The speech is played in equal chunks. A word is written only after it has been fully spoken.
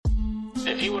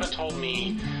If he would have told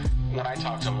me when I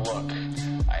talked to him, look,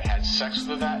 I had sex with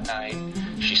her that night,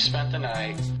 she spent the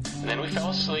night, and then we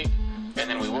fell asleep, and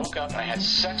then we woke up and I had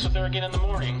sex with her again in the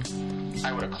morning,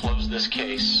 I would have closed this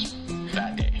case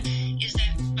that day. Is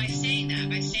that by saying that,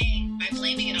 by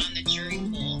blaming it on the jury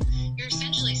pool, you're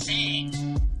essentially saying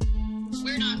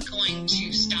we're not going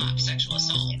to stop sexual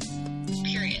assault,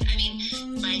 period. I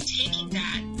mean, by taking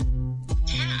that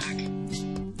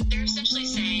tag, they're essentially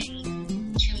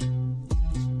saying to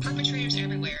perpetrators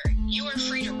everywhere, you are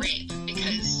free to rape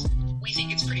because we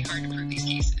think it's pretty hard to prove these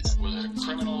cases. Was it a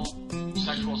criminal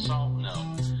sexual assault?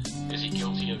 No. Is he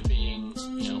guilty of being,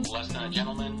 less than a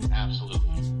gentleman? Absolutely.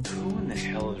 Who in the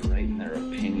hell is writing their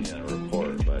opinion in a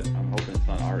report? But I'm hoping it's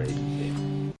not our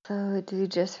agency. So a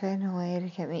dude just ran away to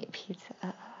get me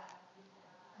pizza.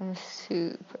 I'm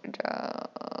super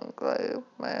drunk, like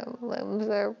my limbs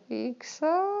are weak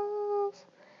sauce.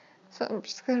 So I'm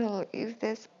just gonna leave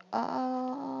this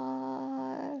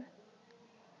on.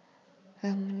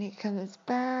 And when he comes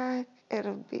back,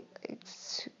 it'll be like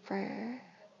super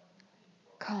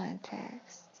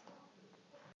context.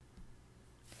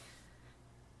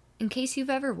 In case you've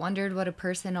ever wondered what a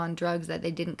person on drugs that they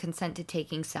didn't consent to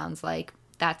taking sounds like,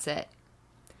 that's it.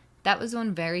 That was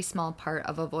one very small part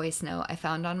of a voice note I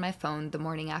found on my phone the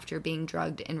morning after being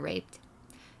drugged and raped.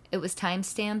 It was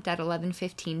time-stamped at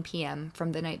 11:15 p.m.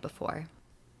 from the night before.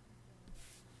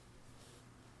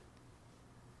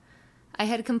 I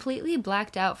had completely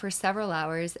blacked out for several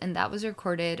hours, and that was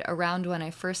recorded around when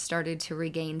I first started to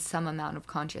regain some amount of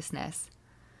consciousness.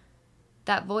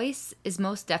 That voice is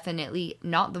most definitely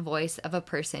not the voice of a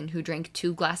person who drank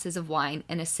 2 glasses of wine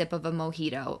and a sip of a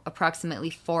mojito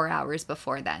approximately 4 hours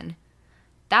before then.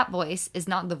 That voice is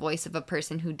not the voice of a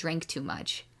person who drank too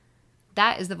much.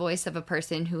 That is the voice of a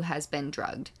person who has been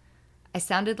drugged. I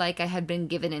sounded like I had been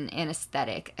given an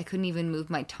anesthetic. I couldn't even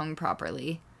move my tongue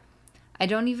properly. I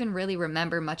don't even really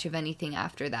remember much of anything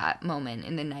after that moment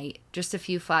in the night, just a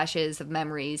few flashes of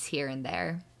memories here and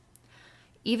there.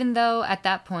 Even though at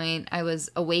that point I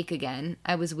was awake again,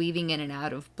 I was weaving in and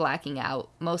out of blacking out,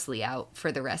 mostly out,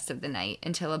 for the rest of the night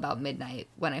until about midnight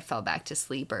when I fell back to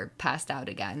sleep or passed out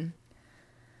again.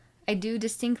 I do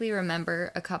distinctly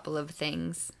remember a couple of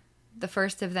things. The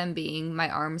first of them being my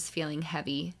arms feeling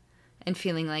heavy and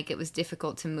feeling like it was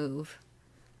difficult to move,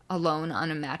 alone on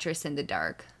a mattress in the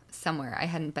dark, somewhere I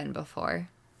hadn't been before.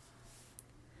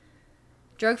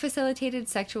 Drug-facilitated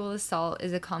sexual assault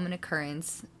is a common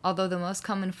occurrence, although the most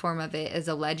common form of it is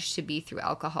alleged to be through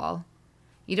alcohol.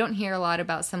 You don't hear a lot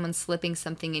about someone slipping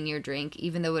something in your drink,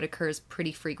 even though it occurs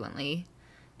pretty frequently.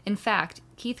 In fact,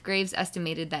 Keith Graves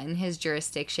estimated that in his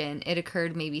jurisdiction, it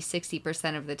occurred maybe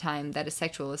 60% of the time that a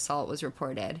sexual assault was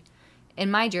reported.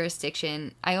 In my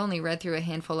jurisdiction, I only read through a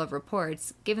handful of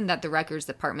reports, given that the records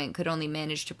department could only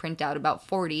manage to print out about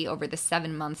 40 over the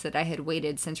 7 months that I had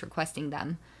waited since requesting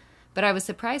them. But I was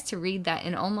surprised to read that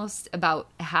in almost about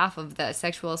half of the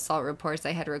sexual assault reports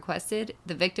I had requested,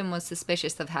 the victim was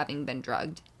suspicious of having been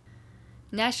drugged.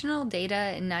 National data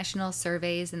and national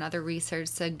surveys and other research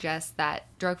suggests that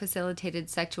drug-facilitated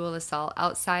sexual assault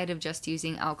outside of just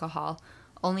using alcohol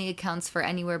only accounts for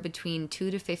anywhere between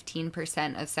 2 to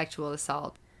 15% of sexual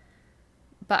assault.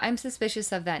 But I'm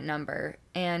suspicious of that number,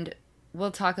 and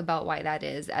we'll talk about why that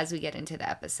is as we get into the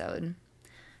episode.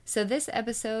 So this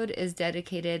episode is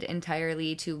dedicated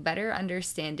entirely to better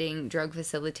understanding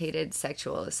drug-facilitated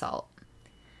sexual assault.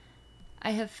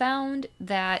 I have found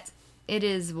that it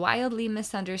is wildly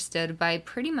misunderstood by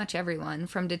pretty much everyone,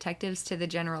 from detectives to the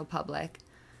general public.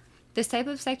 This type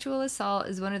of sexual assault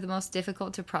is one of the most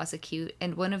difficult to prosecute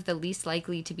and one of the least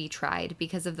likely to be tried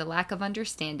because of the lack of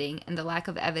understanding and the lack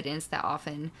of evidence that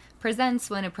often presents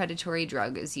when a predatory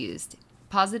drug is used.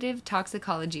 Positive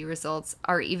toxicology results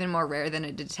are even more rare than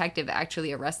a detective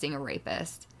actually arresting a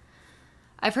rapist.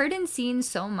 I've heard and seen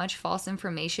so much false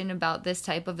information about this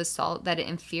type of assault that it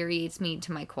infuriates me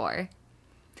to my core.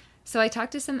 So I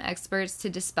talked to some experts to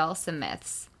dispel some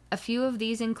myths. A few of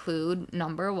these include,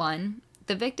 number 1,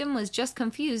 the victim was just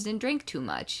confused and drank too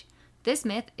much. This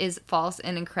myth is false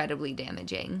and incredibly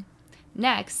damaging.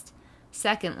 Next,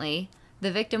 secondly,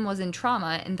 the victim was in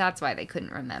trauma and that's why they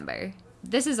couldn't remember.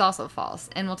 This is also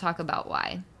false, and we'll talk about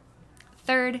why.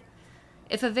 Third,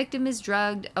 if a victim is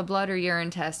drugged, a blood or urine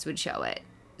test would show it.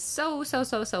 So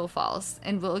false,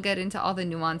 and we'll get into all the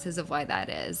nuances of why that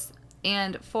is.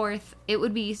 And fourth, it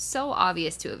would be so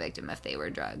obvious to a victim if they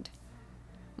were drugged.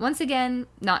 Once again,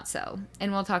 not so,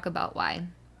 and we'll talk about why.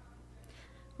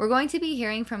 We're going to be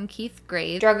hearing from Keith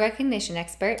Graves, drug recognition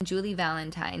expert, and Julie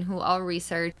Valentine, who all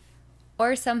research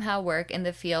or somehow work in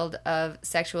the field of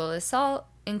sexual assault,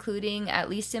 including, at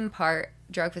least in part,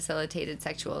 drug-facilitated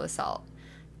sexual assault.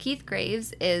 Keith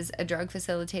Graves is a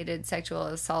drug-facilitated sexual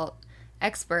assault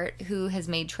expert who has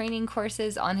made training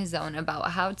courses on his own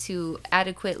about how to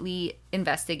adequately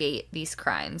investigate these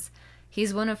crimes.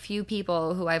 He's one of few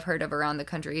people who I've heard of around the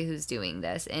country who's doing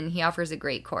this, and he offers a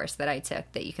great course that I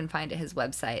took that you can find at his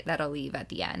website that I'll leave at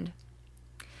the end.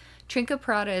 Trinka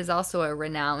Parada is also a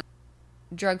renowned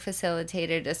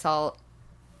drug-facilitated assault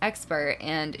expert,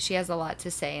 and she has a lot to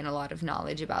say and a lot of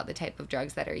knowledge about the type of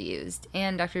drugs that are used.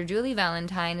 And Dr. Julie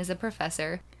Valentine is a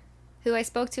professor who I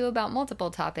spoke to about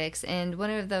multiple topics, and one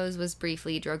of those was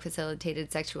briefly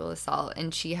drug-facilitated sexual assault,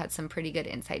 and she had some pretty good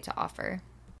insight to offer.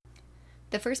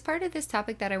 The first part of this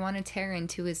topic that I want to tear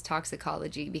into is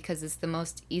toxicology because it's the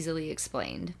most easily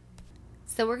explained.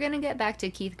 So we're going to get back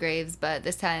to Keith Graves, but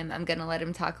this time I'm going to let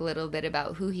him talk a little bit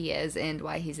about who he is and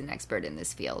why he's an expert in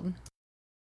this field.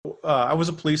 I was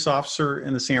a police officer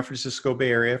in the San Francisco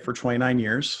Bay Area for 29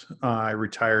 years. I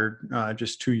retired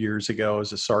just 2 years ago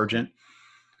as a sergeant.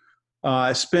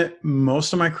 I spent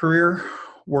most of my career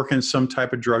working some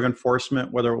type of drug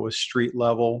enforcement, whether it was street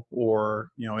level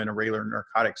or, in a regular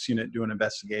narcotics unit doing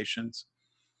investigations.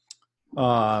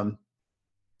 Let's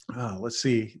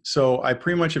see. So I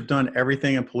pretty much have done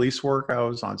everything in police work. I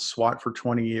was on SWAT for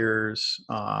 20 years.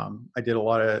 I did a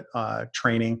lot of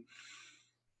training.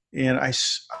 And I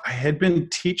had been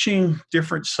teaching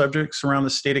different subjects around the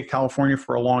state of California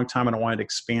for a long time, and I wanted to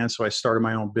expand. So I started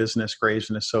my own business, Graves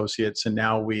and Associates, and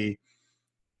now we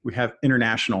have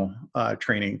international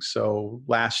training. So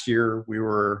last year we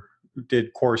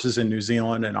did courses in New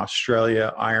Zealand and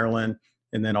Australia, Ireland,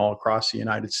 and then all across the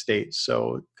United States.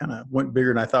 So it kind of went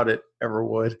bigger than I thought it ever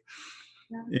would.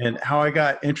 Yeah. And how I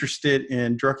got interested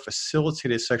in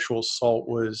drug-facilitated sexual assault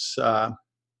was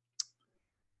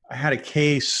I had a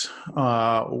case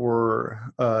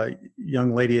where a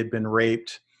young lady had been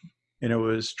raped, and it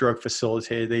was drug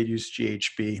facilitated. They'd used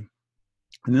GHB.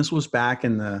 And this was back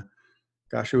in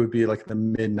it would be like the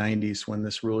mid 90s when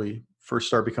this really first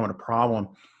started becoming a problem.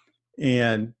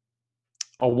 And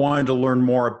I wanted to learn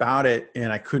more about it,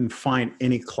 and I couldn't find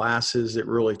any classes that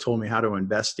really told me how to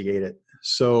investigate it.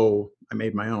 So I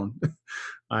made my own.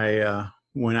 I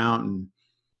went out and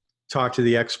talked to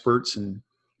the experts and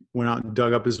went out and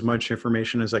dug up as much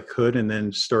information as I could, and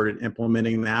then started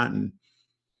implementing that, and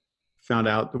found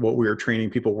out that what we were training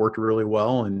people worked really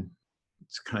well, and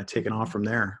it's kind of taken off from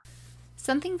there.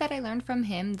 Something that I learned from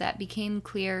him that became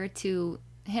clear to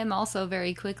him also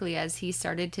very quickly as he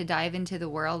started to dive into the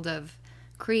world of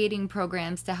creating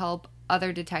programs to help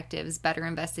other detectives better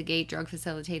investigate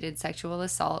drug-facilitated sexual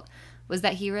assault was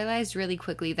that he realized really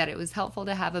quickly that it was helpful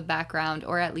to have a background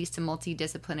or at least a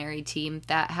multidisciplinary team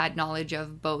that had knowledge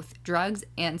of both drugs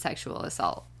and sexual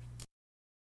assault.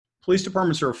 Police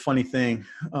departments are a funny thing.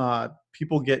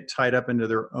 People get tied up into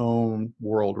their own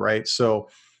world, right? So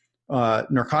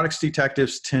narcotics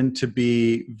detectives tend to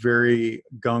be very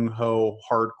gung-ho,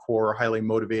 hardcore, highly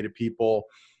motivated people.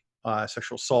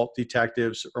 Sexual assault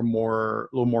detectives are a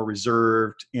little more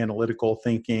reserved, analytical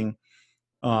thinking,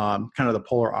 kind of the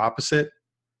polar opposite.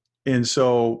 And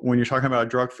so when you're talking about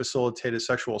drug-facilitated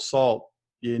sexual assault,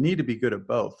 you need to be good at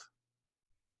both.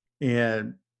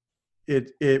 And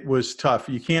it was tough.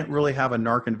 You can't really have a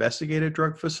narc-investigated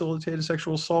drug-facilitated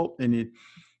sexual assault. And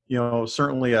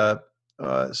certainly a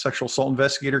sexual assault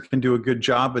investigator can do a good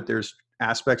job, but there's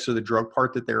aspects of the drug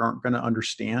part that they aren't going to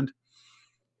understand.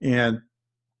 And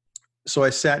so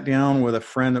I sat down with a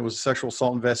friend that was a sexual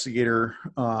assault investigator.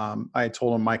 I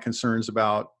told him my concerns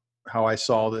about how I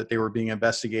saw that they were being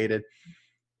investigated.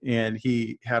 And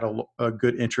he had a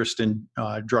good interest in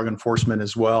drug enforcement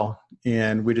as well.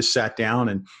 And we just sat down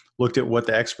and looked at what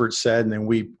the experts said. And then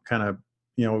we kind of,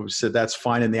 said that's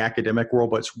fine in the academic world,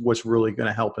 but what's really going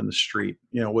to help in the street?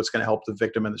 What's going to help the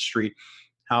victim in the street?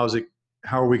 How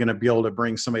are we going to be able to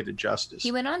bring somebody to justice?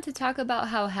 He went on to talk about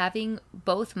how having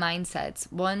both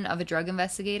mindsets, one of a drug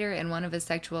investigator and one of a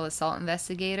sexual assault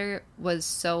investigator, was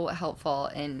so helpful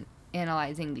in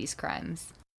analyzing these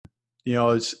crimes.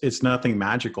 It's nothing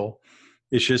magical.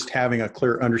 It's just having a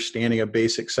clear understanding of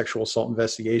basic sexual assault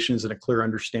investigations and a clear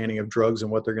understanding of drugs and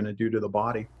what they're going to do to the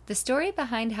body. The story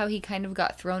behind how he kind of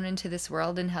got thrown into this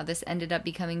world and how this ended up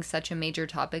becoming such a major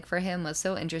topic for him was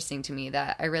so interesting to me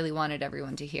that I really wanted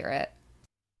everyone to hear it.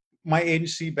 My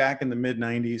agency back in the mid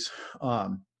 90s,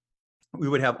 we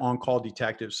would have on-call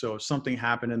detectives. So if something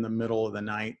happened in the middle of the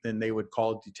night, then they would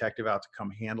call a detective out to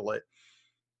come handle it.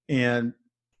 And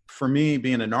for me,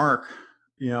 being a narc,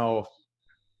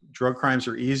 drug crimes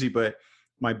are easy, but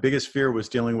my biggest fear was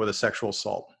dealing with a sexual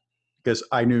assault because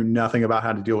I knew nothing about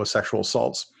how to deal with sexual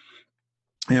assaults.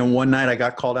 And one night I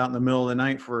got called out in the middle of the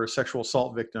night for a sexual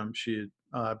assault victim. She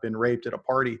had been raped at a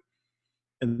party.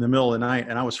 in the middle of the night,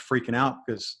 and I was freaking out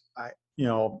because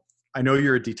I know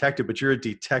you're a detective, but you're a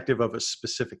detective of a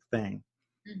specific thing.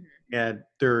 Mm-hmm. And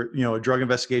a drug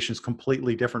investigation is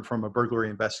completely different from a burglary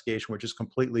investigation, which is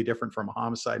completely different from a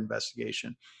homicide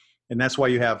investigation. And that's why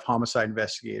you have homicide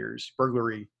investigators,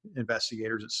 burglary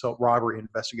investigators, and so robbery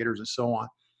investigators, and so on.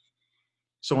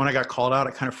 So when I got called out,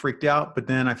 I kind of freaked out. But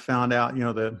then I found out,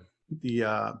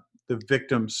 the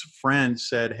victim's friend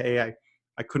said, "Hey,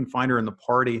 I couldn't find her in the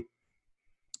party."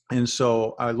 And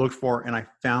so I looked for her and I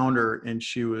found her, and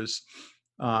she was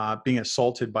being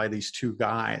assaulted by these two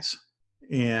guys.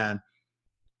 And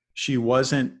she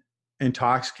wasn't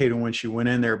intoxicated when she went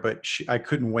in there, but I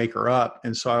couldn't wake her up.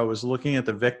 And so I was looking at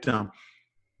the victim,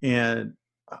 and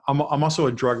I'm also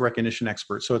a drug recognition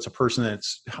expert. So it's a person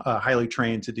that's highly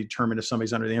trained to determine if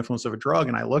somebody's under the influence of a drug.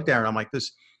 And I looked at her and I'm like,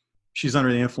 she's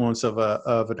under the influence of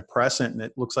a depressant, and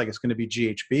it looks like it's going to be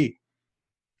GHB.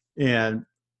 And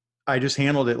I just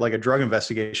handled it like a drug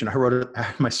investigation. I wrote it,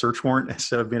 my search warrant,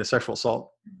 instead of being a sexual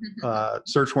assault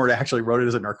search warrant, I actually wrote it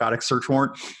as a narcotics search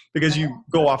warrant, because you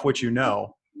go off what you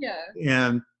know. Yeah.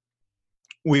 And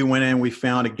we went in, we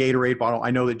found a Gatorade bottle.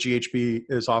 I know that GHB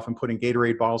is often put in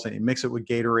Gatorade bottles, and you mix it with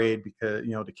Gatorade because,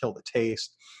 to kill the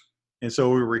taste. And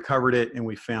so we recovered it, and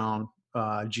we found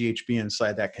GHB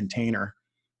inside that container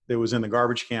that was in the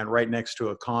garbage can right next to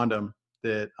a condom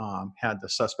that had the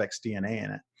suspect's DNA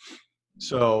in it.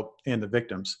 So, and the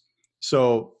victims.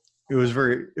 So it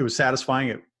was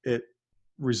satisfying. It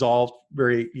resolved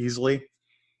very easily.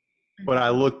 But I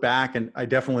look back, and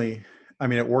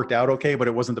it worked out okay, but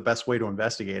it wasn't the best way to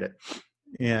investigate it.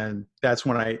 And that's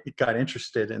when I got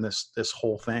interested in this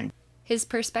whole thing. His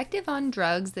perspective on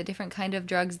drugs, the different kind of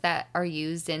drugs that are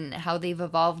used and how they've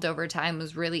evolved over time,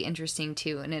 was really interesting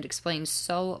too. And it explains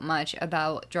so much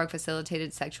about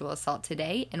drug-facilitated sexual assault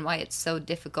today and why it's so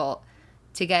difficult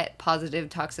to get positive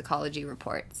toxicology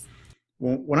reports.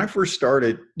 When I first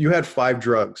started, you had 5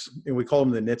 drugs, and we call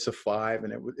them the NHTSA 5,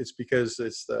 and it's because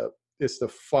it's the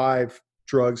 5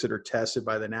 drugs that are tested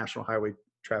by the National Highway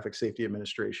Traffic Safety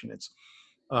Administration. It's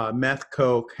meth,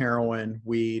 coke, heroin,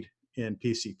 weed, and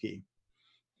PCP.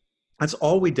 That's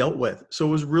all we dealt with. So it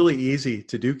was really easy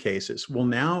to do cases. Well,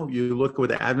 now you look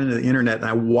with the advent of the internet, and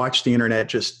I watch the internet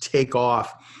just take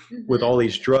off with all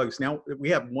these drugs. Now we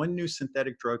have one new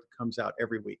synthetic drug that comes out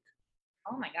every week.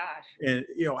 Oh my gosh. And,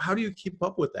 how do you keep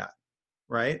up with that?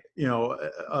 Right.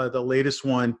 The latest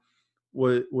one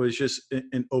was just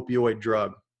an opioid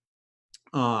drug.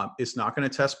 It's not going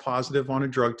to test positive on a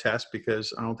drug test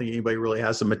because I don't think anybody really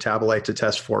has the metabolite to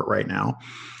test for it right now.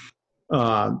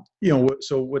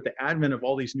 So with the advent of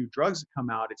all these new drugs that come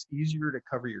out, it's easier to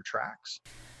cover your tracks.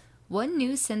 One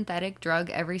new synthetic drug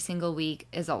every single week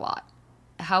is a lot.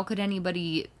 How could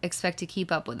anybody expect to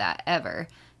keep up with that ever?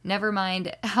 Never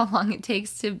mind how long it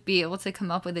takes to be able to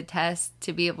come up with a test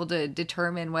to be able to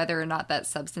determine whether or not that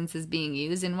substance is being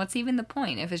used. And what's even the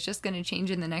point if it's just going to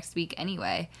change in the next week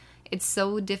anyway? It's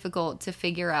so difficult to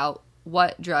figure out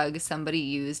what drug somebody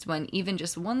used when even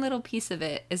just one little piece of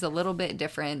it is a little bit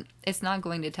different. It's not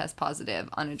going to test positive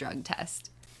on a drug test.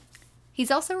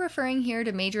 He's also referring here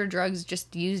to major drugs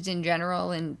just used in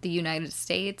general in the United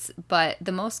States, but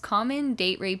the most common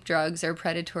date rape drugs or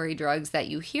predatory drugs that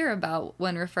you hear about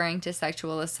when referring to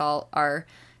sexual assault are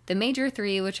the major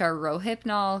 3, which are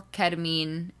Rohypnol,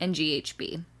 ketamine, and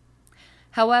GHB.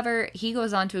 However, he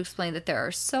goes on to explain that there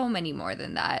are so many more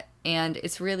than that, and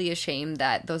it's really a shame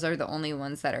that those are the only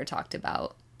ones that are talked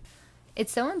about.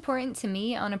 It's so important to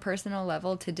me on a personal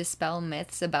level to dispel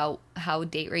myths about how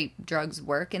date rape drugs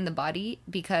work in the body,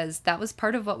 because that was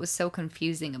part of what was so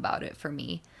confusing about it for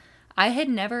me. I had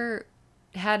never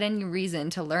had any reason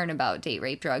to learn about date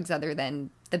rape drugs other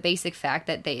than the basic fact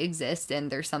that they exist and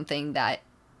they're something that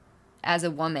as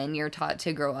a woman, you're taught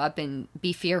to grow up and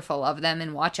be fearful of them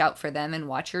and watch out for them and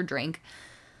watch your drink.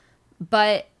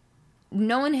 But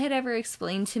no one had ever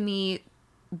explained to me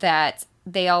that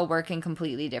they all work in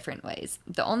completely different ways.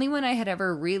 The only one I had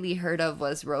ever really heard of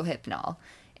was Rohypnol.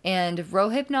 And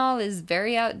Rohypnol is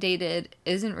very outdated,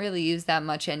 isn't really used that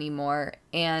much anymore,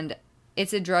 and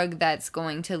it's a drug that's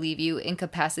going to leave you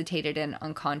incapacitated and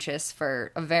unconscious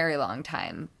for a very long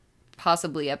time,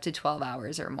 possibly up to 12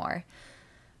 hours or more.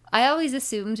 I always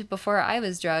assumed before I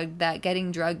was drugged that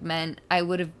getting drugged meant I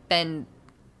would have been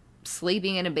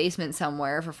sleeping in a basement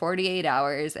somewhere for 48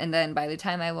 hours, and then by the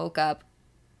time I woke up,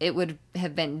 it would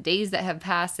have been days that have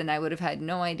passed and I would have had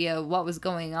no idea what was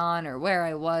going on or where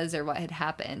I was or what had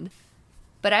happened.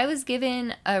 But I was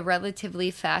given a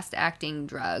relatively fast-acting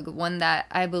drug, one that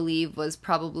I believe was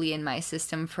probably in my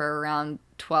system for around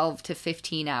 12 to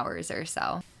 15 hours or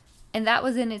so. And that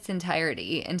was in its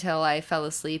entirety until I fell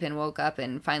asleep and woke up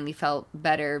and finally felt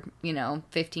better,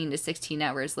 15 to 16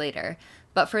 hours later.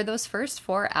 But for those first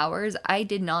 4 hours, I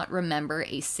did not remember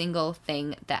a single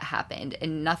thing that happened,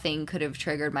 and nothing could have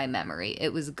triggered my memory.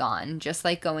 It was gone, just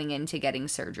like going into getting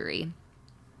surgery.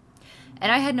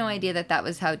 And I had no idea that that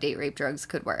was how date rape drugs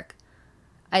could work.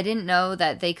 I didn't know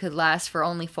that they could last for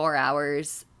only 4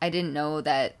 hours. I didn't know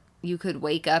that you could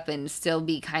wake up and still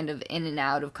be kind of in and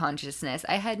out of consciousness.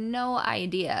 I had no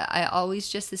idea. I always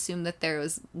just assumed that there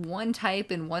was one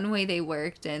type and one way they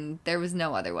worked, and there was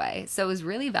no other way. So it was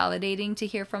really validating to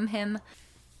hear from him.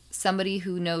 Somebody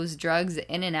who knows drugs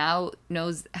in and out,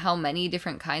 knows how many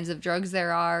different kinds of drugs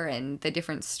there are and the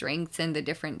different strengths and the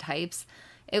different types.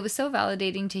 It was so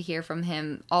validating to hear from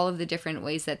him all of the different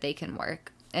ways that they can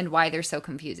work and why they're so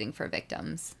confusing for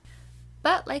victims.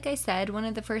 But like I said, one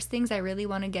of the first things I really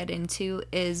want to get into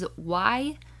is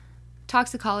why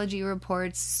toxicology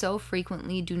reports so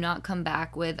frequently do not come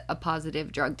back with a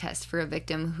positive drug test for a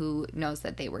victim who knows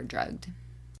that they were drugged.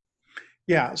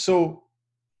 Yeah, so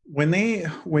when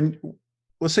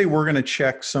let's say we're going to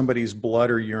check somebody's blood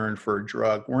or urine for a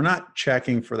drug, we're not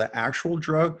checking for the actual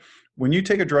drug. When you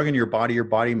take a drug in your body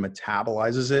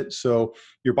metabolizes it. So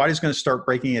your body's going to start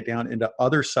breaking it down into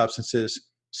other substances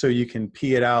so you can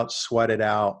pee it out, sweat it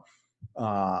out,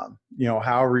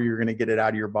 however you're going to get it out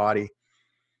of your body.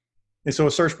 And so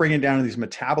it starts breaking down into these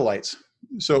metabolites.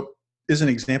 So as an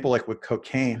example, like with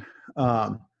cocaine,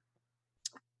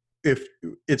 if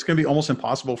it's going to be almost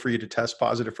impossible for you to test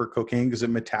positive for cocaine because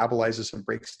it metabolizes and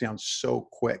breaks down so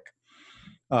quick.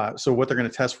 So what they're going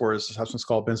to test for is a substance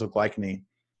called benzoglycanine.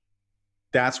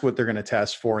 That's what they're going to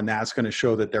test for, and that's going to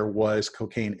show that there was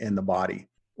cocaine in the body.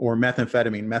 Or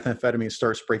methamphetamine. Methamphetamine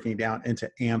starts breaking down into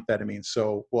amphetamine.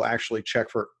 So we'll actually check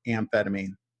for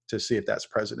amphetamine to see if that's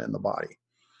present in the body.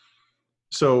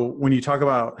 So when you talk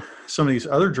about some of these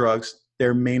other drugs,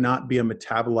 there may not be a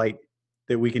metabolite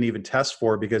that we can even test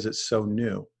for because it's so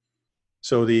new.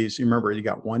 So remember, you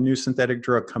got one new synthetic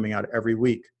drug coming out every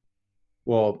week.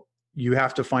 Well, you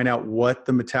have to find out what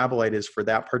the metabolite is for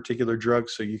that particular drug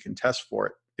so you can test for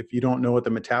it. If you don't know what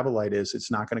the metabolite is, it's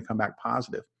not going to come back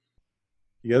positive.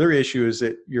 The other issue is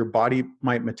that your body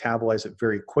might metabolize it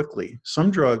very quickly.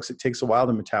 Some drugs, it takes a while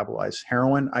to metabolize.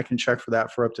 Heroin, I can check for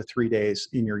that for up to 3 days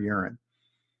in your urine.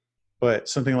 But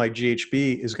something like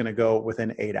GHB is going to go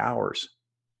within 8 hours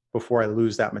before I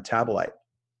lose that metabolite.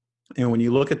 And when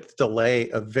you look at the delay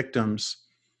of victims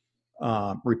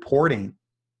reporting,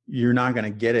 you're not going to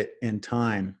get it in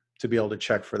time to be able to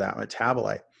check for that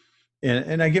metabolite.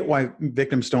 And I get why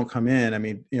victims don't come in. I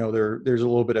mean, there's a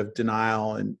little bit of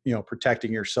denial and,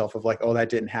 protecting yourself of like, oh, that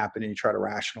didn't happen, and you try to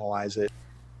rationalize it.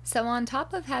 So on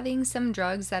top of having some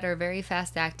drugs that are very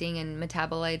fast acting and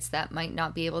metabolites that might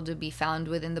not be able to be found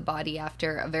within the body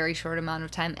after a very short amount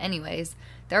of time anyways,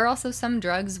 there are also some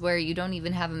drugs where you don't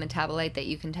even have a metabolite that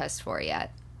you can test for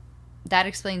yet. That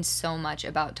explains so much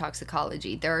about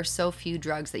toxicology. There are so few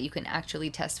drugs that you can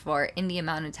actually test for in the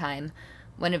amount of time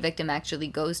when a victim actually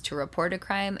goes to report a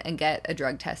crime and get a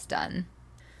drug test done.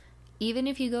 Even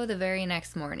if you go the very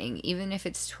next morning, even if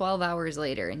it's 12 hours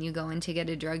later and you go in to get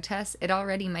a drug test, it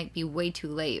already might be way too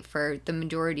late for the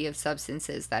majority of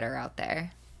substances that are out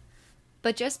there.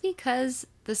 But just because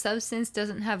the substance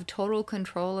doesn't have total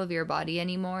control of your body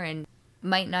anymore and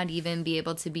might not even be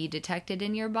able to be detected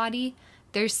in your body,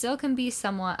 there still can be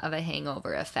somewhat of a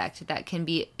hangover effect that can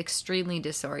be extremely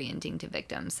disorienting to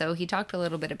victims. So he talked a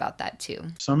little bit about that too.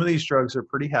 Some of these drugs are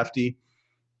pretty hefty,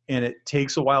 and it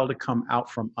takes a while to come out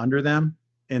from under them.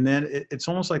 And then it's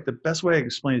almost like the best way I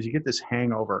explain is you get this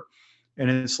hangover.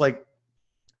 And it's like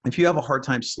if you have a hard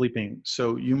time sleeping,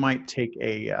 so you might take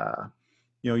like a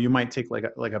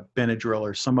Benadryl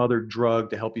or some other drug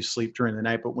to help you sleep during the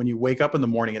night. But when you wake up in the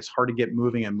morning, it's hard to get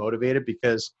moving and motivated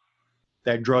because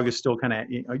that drug is still kind of,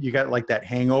 you got like that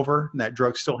hangover and that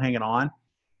drug's still hanging on.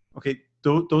 Okay,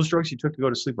 those drugs you took to go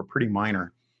to sleep are pretty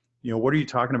minor. What are you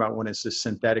talking about when it's this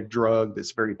synthetic drug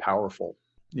that's very powerful,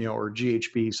 or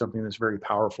GHB, something that's very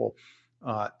powerful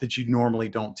that you normally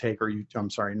don't take, or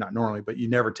not normally, but you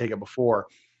never take it before.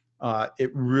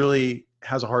 It really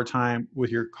has a hard time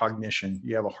with your cognition.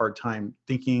 You have a hard time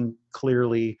thinking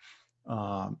clearly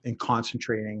and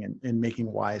concentrating and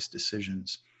making wise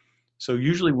decisions. So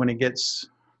usually when it gets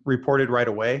reported right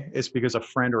away, it's because a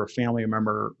friend or a family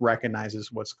member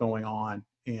recognizes what's going on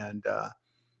and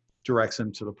directs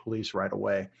them to the police right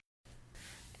away.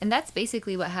 And that's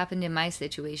basically what happened in my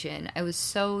situation. I was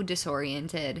so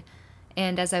disoriented.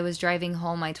 And as I was driving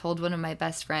home, I told one of my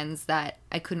best friends that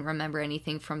I couldn't remember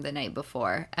anything from the night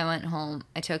before. I went home,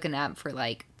 I took a nap for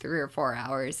like 3 or 4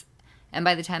 hours, And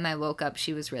by the time I woke up,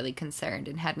 she was really concerned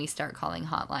and had me start calling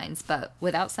hotlines. But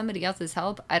without somebody else's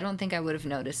help, I don't think I would have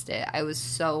noticed it. I was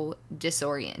so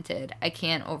disoriented. I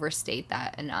can't overstate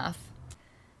that enough.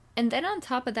 And then on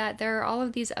top of that, there are all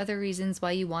of these other reasons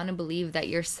why you want to believe that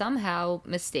you're somehow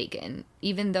mistaken,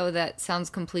 even though that sounds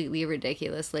completely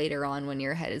ridiculous later on when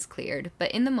your head is cleared.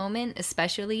 But in the moment,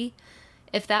 especially,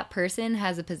 if that person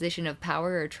has a position of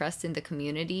power or trust in the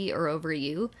community or over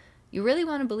you, you really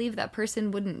want to believe that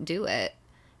person wouldn't do it.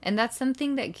 And that's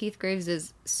something that Keith Graves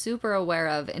is super aware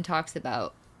of and talks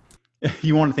about.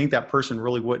 You want to think that person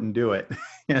really wouldn't do it.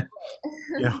 You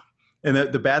know, and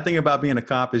the bad thing about being a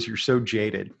cop is you're so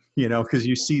jaded, you know, because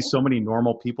you see so many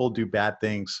normal people do bad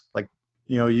things. Like,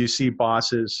 you know, you see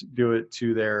bosses do it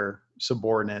to their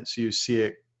subordinates. You see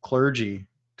it clergy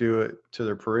do it to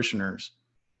their parishioners.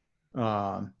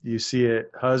 You see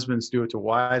it husbands do it to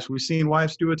wives. We've seen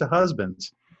wives do it to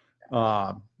husbands,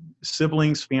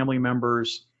 siblings, family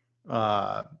members,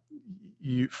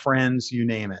 friends, you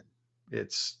name it.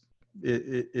 It's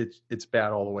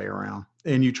bad all the way around.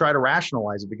 And you try to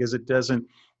rationalize it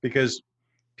because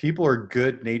people are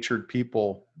good natured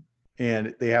people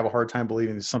and they have a hard time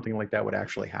believing that something like that would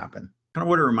actually happen. Kind of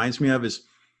what it reminds me of is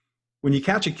when you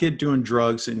catch a kid doing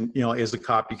drugs, and, you know, as a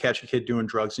cop, you catch a kid doing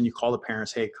drugs and you call the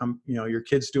parents, hey, come, you know, your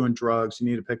kid's doing drugs. You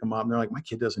need to pick them up. And they're like, my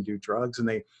kid doesn't do drugs. And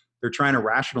they're trying to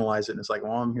rationalize it. And it's like,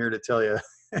 well, I'm here to tell you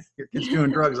your kid's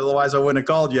doing drugs. Otherwise I wouldn't have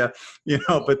called you, you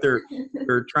know, but they're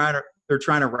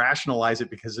trying to rationalize it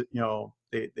because, you know,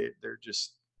 they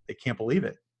can't believe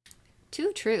it.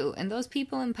 Too true. And those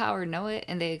people in power know it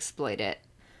and they exploit it.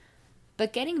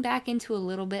 But getting back into a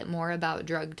little bit more about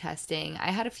drug testing,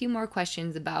 I had a few more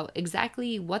questions about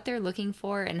exactly what they're looking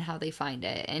for and how they find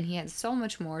it. And he had so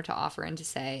much more to offer and to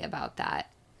say about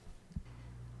that.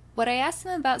 What I asked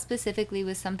him about specifically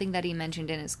was something that he mentioned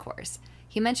in his course.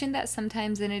 He mentioned that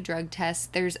sometimes in a drug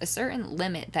test, there's a certain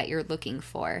limit that you're looking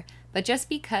for. But just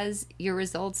because your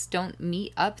results don't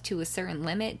meet up to a certain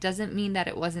limit doesn't mean that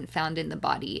it wasn't found in the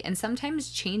body. And sometimes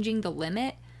changing the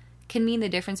limit can mean the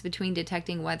difference between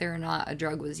detecting whether or not a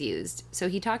drug was used. So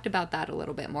he talked about that a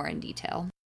little bit more in detail.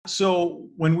 So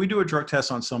when we do a drug test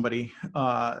on somebody,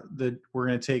 normally we're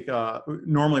going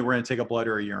to take a blood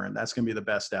or a urine. That's going to be the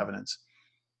best evidence.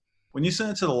 When you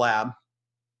send it to the lab,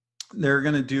 they're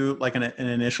going to do like an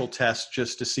initial test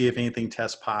just to see if anything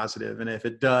tests positive. And if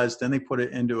it does, then they put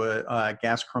it into a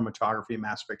gas chromatography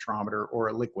mass spectrometer or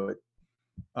a liquid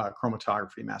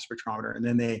chromatography mass spectrometer. And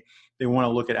then they want to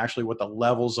look at actually what the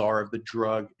levels are of the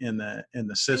drug in the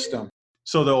system.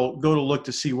 So they'll go to look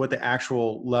to see what the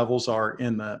actual levels are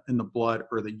in the blood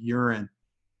or the urine.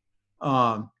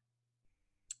 What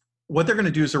they're going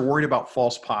to do is they're worried about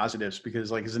false positives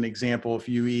because, like, as an example, if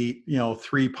you eat,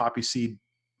 3 poppy seed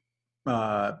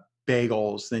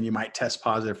bagels, then you might test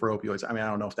positive for opioids. I mean, I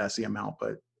don't know if that's the amount,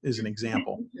 but as an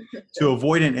example, to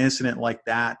avoid an incident like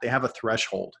that, they have a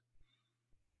threshold.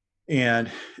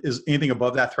 And is anything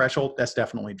above that threshold, that's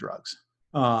definitely drugs.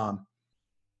 But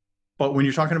when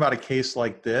you're talking about a case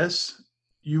like this,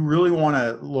 you really want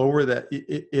to lower that.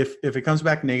 If it comes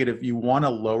back negative, you want to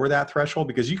lower that threshold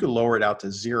because you could lower it out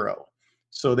to 0.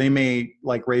 So they may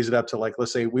raise it up to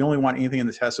let's say we only want anything in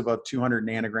the test above 200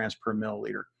 nanograms per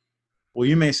milliliter. Well,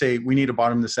 you may say we need to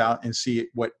bottom this out and see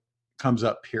what comes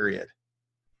up, period.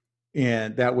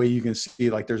 And that way you can see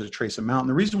there's a trace amount. And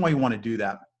the reason why you want to do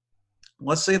that,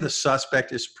 let's say the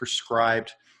suspect is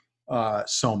prescribed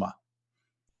Soma.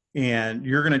 And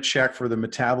you're going to check for the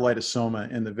metabolite of Soma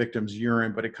in the victim's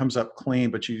urine, but it comes up clean,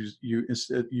 but you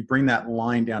bring that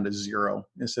line down to 0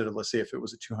 instead of, let's say, if it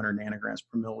was a 200 nanograms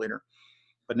per milliliter.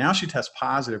 But now she tests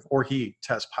positive, or he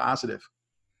tests positive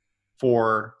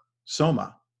for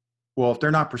Soma. Well, if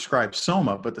they're not prescribed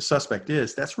Soma, but the suspect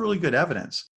is, that's really good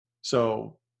evidence.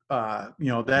 So,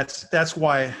 that's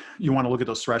why you want to look at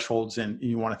those thresholds and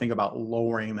you want to think about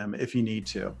lowering them if you need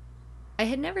to. I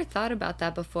had never thought about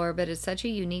that before, but it's such a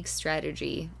unique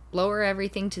strategy. Lower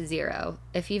everything to 0.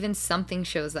 If even something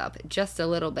shows up, just a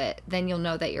little bit, then you'll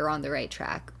know that you're on the right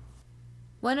track.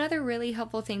 One other really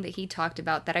helpful thing that he talked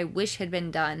about that I wish had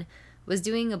been done was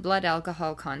doing a blood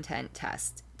alcohol content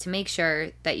test to make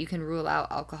sure that you can rule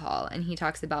out alcohol, and he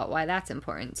talks about why that's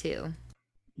important too.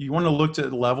 You want to look to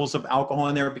the levels of alcohol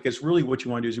in there because really what you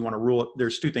want to do is you want to rule,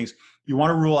 there's 2 things. You want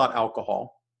to rule out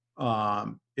alcohol.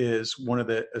 Is one of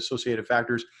the associated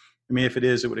factors. I mean, if it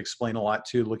is, it would explain a lot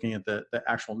too, looking at the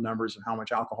actual numbers of how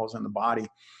much alcohol is in the body.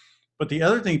 But the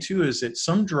other thing too is that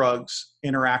some drugs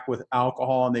interact with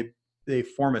alcohol and they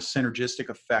form a synergistic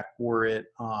effect where it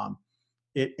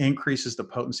increases the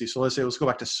potency. So let's go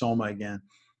back to Soma again.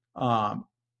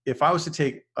 If I was to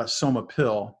take a Soma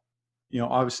pill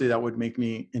obviously that would make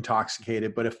me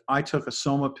intoxicated. But if I took a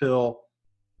Soma pill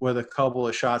with a couple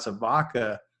of shots of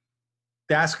vodka,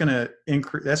 that's going to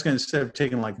increase. That's going to, instead of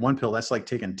taking like one pill, that's like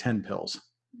taking 10 pills.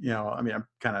 I'm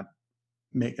kind of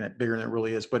making it bigger than it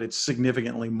really is, but it's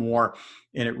significantly more,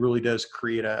 and it really does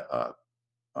create a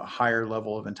higher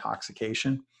level of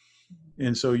intoxication.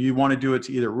 And so you want to do it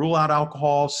to either rule out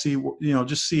alcohol,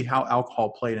 just see how alcohol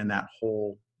played in that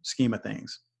whole scheme of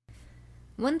things.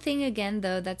 One thing again,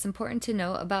 though, that's important to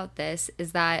note about this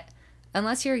is that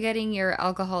unless you're getting your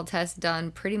alcohol test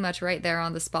done pretty much right there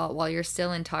on the spot while you're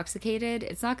still intoxicated,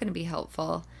 it's not going to be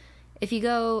helpful. If you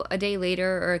go a day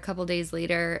later or a couple days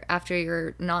later, after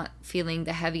you're not feeling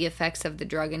the heavy effects of the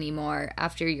drug anymore,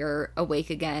 after you're awake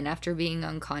again, after being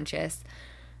unconscious,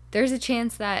 there's a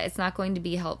chance that it's not going to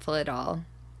be helpful at all.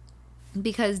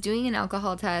 Because doing an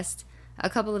alcohol test a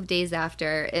couple of days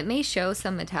after, it may show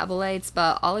some metabolites,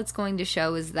 but all it's going to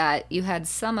show is that you had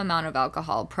some amount of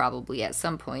alcohol probably at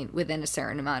some point within a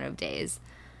certain amount of days.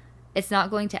 It's not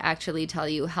going to actually tell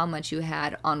you how much you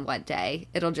had on what day.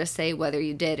 It'll just say whether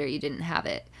you did or you didn't have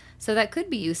it. So that could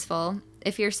be useful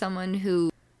if you're someone who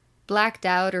blacked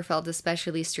out or felt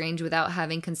especially strange without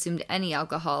having consumed any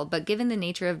alcohol, but given the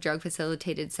nature of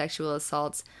drug-facilitated sexual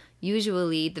assaults,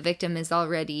 usually the victim is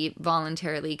already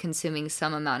voluntarily consuming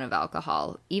some amount of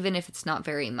alcohol, even if it's not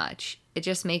very much. It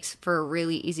just makes for a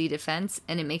really easy defense,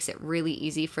 and it makes it really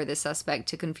easy for the suspect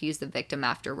to confuse the victim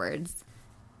afterwards.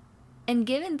 And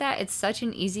given that it's such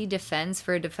an easy defense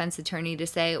for a defense attorney to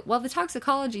say, well, the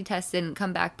toxicology test didn't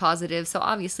come back positive, so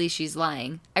obviously she's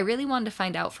lying, I really wanted to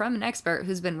find out from an expert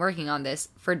who's been working on this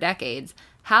for decades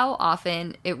how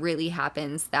often it really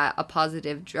happens that a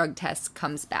positive drug test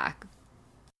comes back.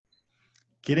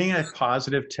 Getting a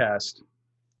positive test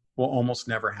will almost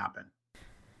never happen.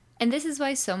 And this is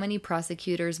why so many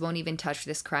prosecutors won't even touch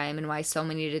this crime and why so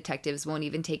many detectives won't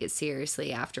even take it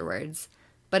seriously afterwards.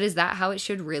 But is that how it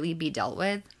should really be dealt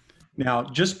with? Now,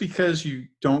 just because you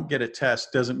don't get a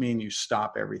test doesn't mean you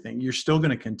stop everything. You're still going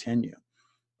to continue.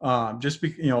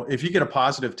 If you get a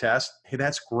positive test, hey,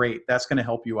 that's great. That's going to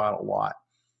help you out a lot.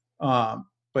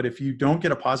 But if you don't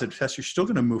get a positive test, you're still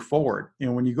going to move forward.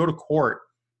 When you go to court,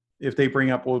 if they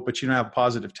bring up, well, but you don't have a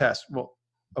positive test. Well,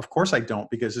 of course I don't,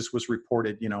 because this was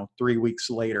reported, 3 weeks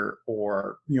later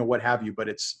or, what have you, but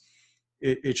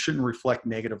it shouldn't reflect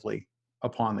negatively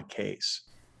upon the case.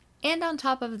 And on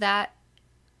top of that,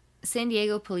 San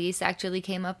Diego police actually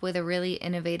came up with a really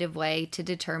innovative way to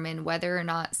determine whether or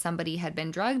not somebody had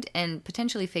been drugged and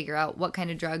potentially figure out what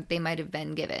kind of drug they might have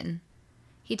been given.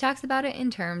 He talks about it in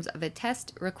terms of a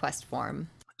test request form.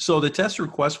 So the test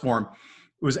request form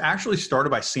was actually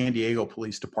started by San Diego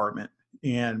Police Department,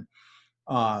 and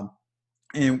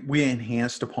we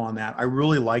enhanced upon that. I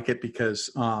really like it because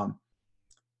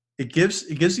it gives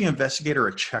the investigator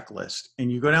a checklist,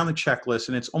 and you go down the checklist,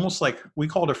 and it's almost like, we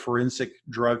call it a forensic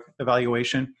drug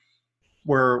evaluation,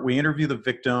 where we interview the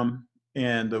victim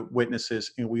and the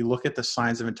witnesses, and we look at the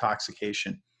signs of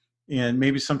intoxication. And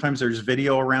maybe sometimes there's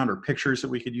video around or pictures that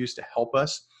we could use to help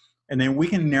us. And then we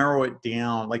can narrow it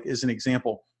down. Like, as an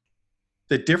example,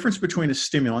 the difference between a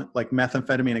stimulant like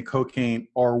methamphetamine and cocaine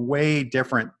are way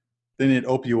different than an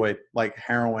opioid like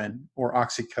heroin or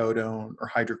oxycodone or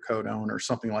hydrocodone or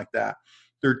something like that.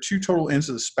 They're two total ends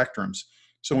of the spectrums.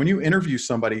 So when you interview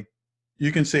somebody,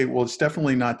 you can say, well, it's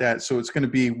definitely not that. So it's going to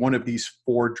be one of these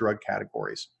 4 drug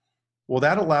categories. Well,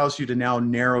 that allows you to now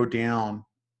narrow down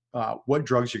what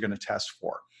drugs you're going to test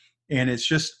for. And it's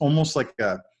just almost like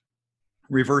a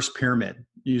reverse pyramid.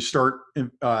 You start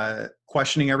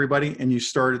questioning everybody, and you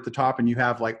start at the top, and you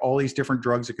have like all these different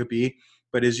drugs it could be.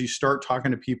 But as you start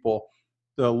talking to people,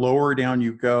 the lower down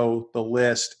you go the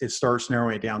list, it starts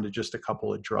narrowing it down to just a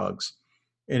couple of drugs.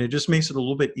 And it just makes it a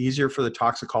little bit easier for the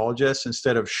toxicologist,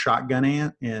 instead of shotgunning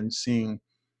it and seeing,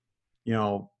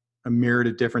 a myriad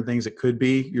of different things it could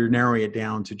be. You're narrowing it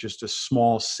down to just a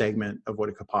small segment of what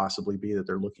it could possibly be that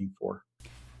they're looking for.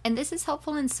 And this is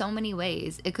helpful in so many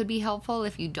ways. It could be helpful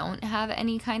if you don't have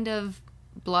any kind of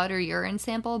blood or urine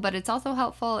sample, but it's also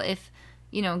helpful if,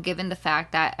 given the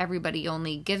fact that everybody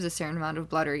only gives a certain amount of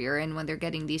blood or urine when they're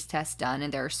getting these tests done,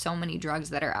 and there are so many drugs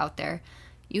that are out there,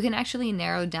 you can actually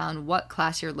narrow down what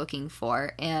class you're looking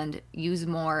for and use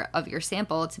more of your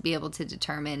sample to be able to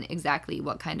determine exactly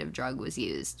what kind of drug was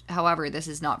used. However, this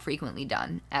is not frequently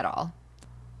done at all.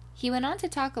 He went on to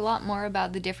talk a lot more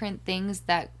about the different things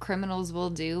that criminals will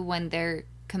do when they're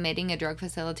committing a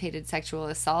drug-facilitated sexual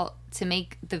assault to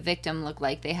make the victim look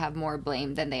like they have more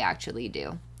blame than they actually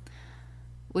do.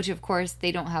 Which, of course,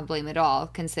 they don't have blame at all,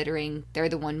 considering they're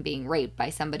the one being raped by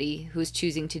somebody who's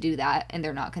choosing to do that and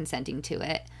they're not consenting to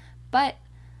it. But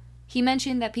He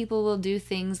mentioned that people will do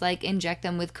things like inject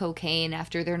them with cocaine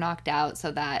after they're knocked out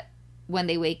so that when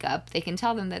they wake up, they can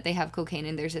tell them that they have cocaine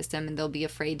in their system and they'll be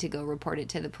afraid to go report it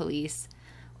to the police.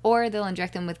 Or they'll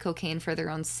inject them with cocaine for their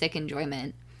own sick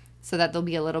enjoyment so that they'll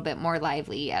be a little bit more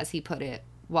lively, as he put it,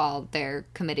 while they're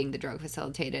committing the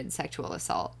drug-facilitated sexual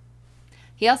assault.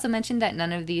 He also mentioned that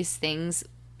none of these things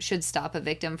should stop a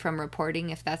victim from reporting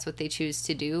if that's what they choose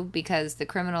to do, because the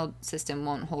criminal system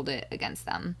won't hold it against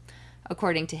them,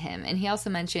 according to him. And he also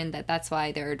mentioned that that's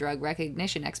why there are drug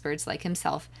recognition experts like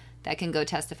himself that can go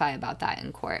testify about that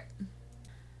in court.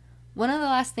 One of the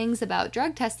last things about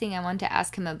drug testing I wanted to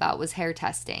ask him about was hair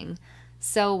testing.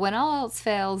 So when all else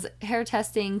fails, hair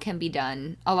testing can be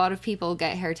done. A lot of people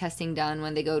get hair testing done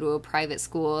when they go to a private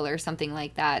school or something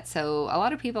like that, so a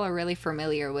lot of people are really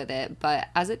familiar with it. But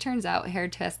as it turns out, hair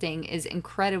testing is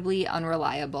incredibly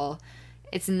unreliable.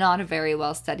 It's not a very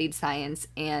well-studied science,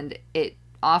 and it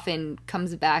often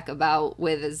comes back about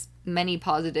with as many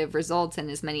positive results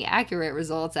and as many accurate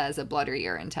results as a blood or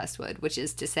urine test would, which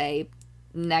is to say,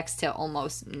 next to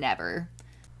almost never.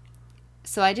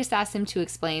 So I just asked him to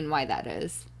explain why that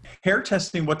is. Hair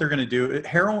testing, what they're going to do,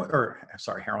 heroin.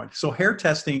 So hair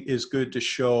testing is good to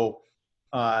show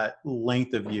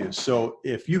length of use. So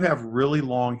if you have really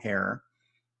long hair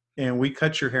and we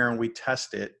cut your hair and we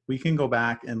test it, we can go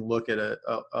back and look at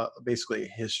basically a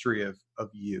history of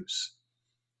use.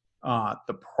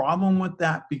 The problem with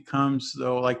that becomes,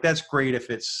 though, like, that's great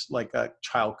if it's like a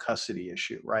child custody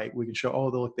issue, right? We can show, oh,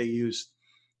 look, they've used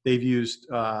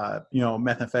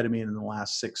methamphetamine in the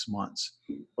last 6 months.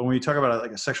 But when you talk about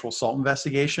like a sexual assault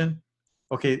investigation,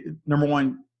 okay, number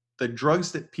one, the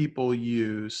drugs that people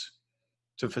use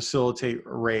to facilitate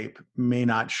rape may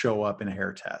not show up in a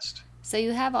hair test. So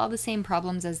you have all the same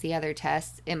problems as the other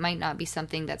tests. It might not be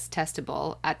something that's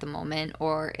testable at the moment,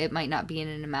 or it might not be in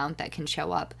an amount that can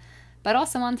show up. But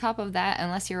also on top of that,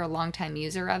 unless you're a longtime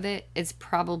user of it, it's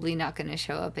probably not going to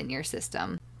show up in your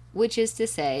system. Which is to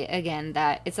say, again,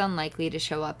 that it's unlikely to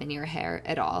show up in your hair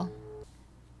at all.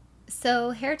 So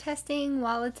hair testing,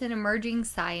 while it's an emerging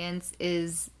science,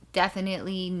 is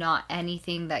definitely not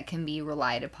anything that can be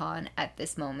relied upon at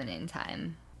this moment in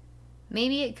time.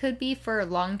 Maybe it could be for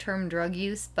long-term drug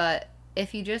use, but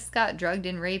if you just got drugged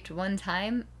and raped one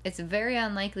time, it's very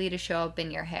unlikely to show up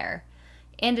in your hair.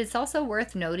 And it's also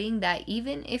worth noting that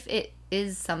even if it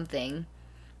is something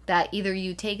that either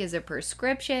you take as a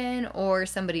prescription or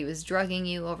somebody was drugging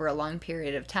you over a long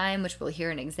period of time, which we'll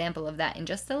hear an example of that in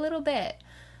just a little bit,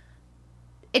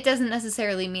 it doesn't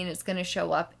necessarily mean it's going to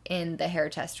show up in the hair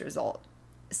test result.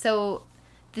 So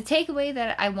the takeaway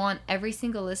that I want every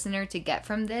single listener to get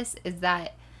from this is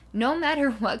that no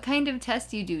matter what kind of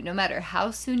test you do, no matter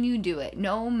how soon you do it,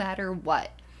 no matter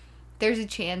what, there's a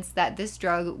chance that this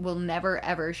drug will never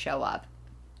ever show up.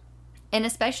 And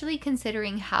especially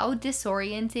considering how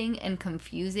disorienting and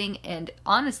confusing and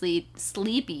honestly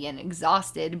sleepy and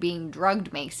exhausted being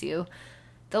drugged makes you,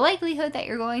 the likelihood that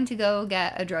you're going to go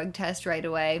get a drug test right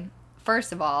away,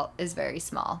 first of all, is very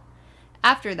small.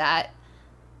 After that,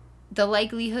 the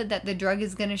likelihood that the drug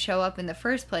is going to show up in the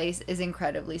first place is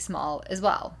incredibly small as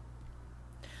well.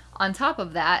 On top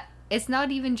of that, it's not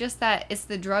even just that it's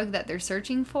the drug that they're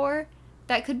searching for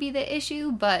that could be the issue,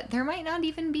 but there might not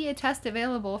even be a test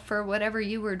available for whatever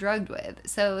you were drugged with.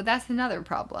 So that's another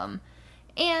problem.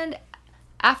 And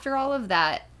after all of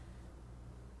that,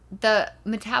 the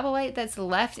metabolite that's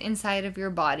left inside of your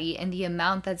body and the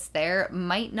amount that's there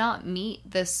might not meet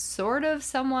the sort of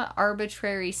somewhat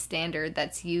arbitrary standard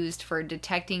that's used for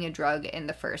detecting a drug in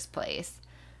the first place.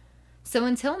 So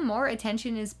until more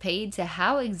attention is paid to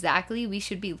how exactly we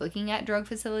should be looking at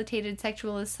drug-facilitated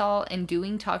sexual assault and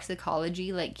doing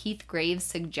toxicology like Keith Graves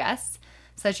suggests,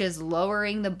 such as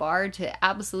lowering the bar to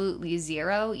absolutely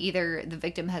zero, either the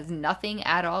victim has nothing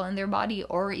at all in their body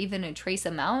or even a trace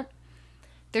amount,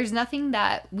 there's nothing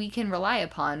that we can rely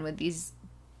upon with these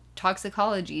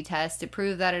toxicology tests to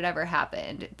prove that it ever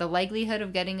happened. The likelihood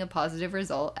of getting a positive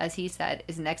result, as he said,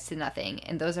 is next to nothing,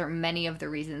 and those are many of the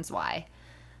reasons why.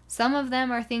 Some of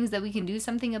them are things that we can do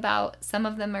something about, some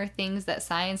of them are things that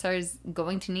science is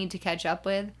going to need to catch up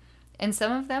with, and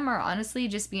some of them are honestly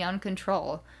just beyond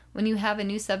control. When you have a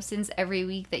new substance every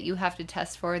week that you have to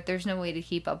test for, there's no way to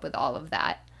keep up with all of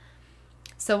that.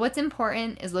 So what's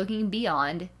important is looking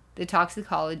beyond the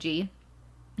toxicology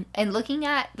and looking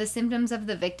at the symptoms of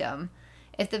the victim.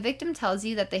 If the victim tells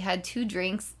you that they had 2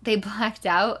 drinks, they blacked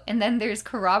out, and then there's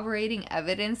corroborating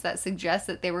evidence that suggests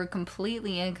that they were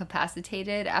completely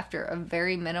incapacitated after a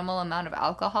very minimal amount of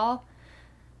alcohol,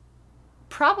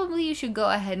 probably you should go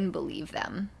ahead and believe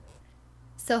them.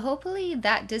 So hopefully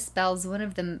that dispels one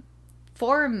of the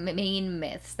 4 main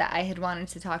myths that I had wanted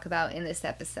to talk about in this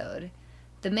episode.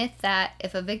 The myth that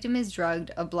if a victim is drugged,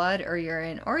 a blood or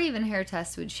urine or even hair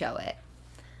test would show it.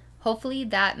 Hopefully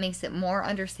that makes it more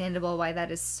understandable why that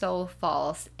is so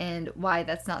false and why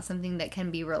that's not something that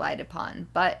can be relied upon.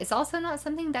 But it's also not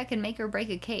something that can make or break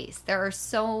a case. There are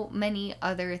so many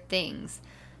other things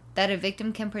that a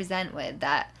victim can present with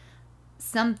that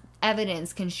some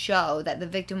evidence can show that the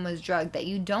victim was drugged, that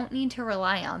you don't need to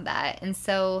rely on that. And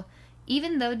so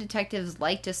even though detectives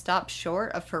like to stop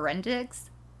short of forensics,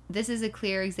 this is a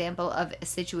clear example of a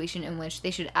situation in which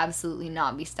they should absolutely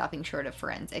not be stopping short of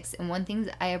forensics. And one thing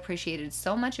that I appreciated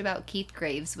so much about Keith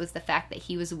Graves was the fact that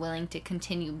he was willing to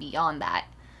continue beyond that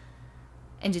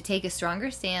and to take a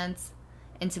stronger stance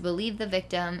and to believe the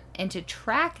victim and to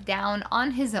track down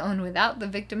on his own without the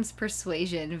victim's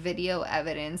persuasion video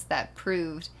evidence that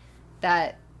proved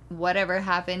that whatever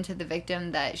happened to the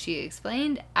victim that she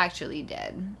explained actually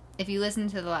did. If you listened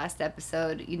to the last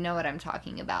episode, you know what I'm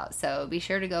talking about, so be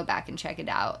sure to go back and check it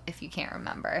out if you can't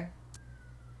remember.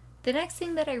 The next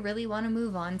thing that I really want to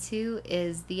move on to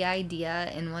is the idea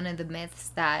in one of the myths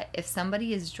that if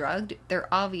somebody is drugged,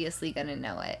 they're obviously going to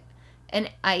know it.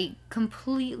 And I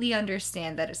completely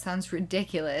understand that it sounds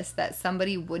ridiculous that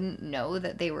somebody wouldn't know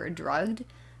that they were drugged,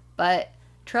 but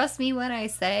trust me when I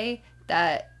say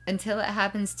that until it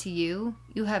happens to you,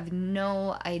 you have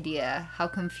no idea how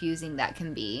confusing that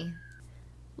can be.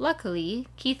 Luckily,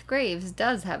 Keith Graves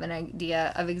does have an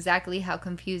idea of exactly how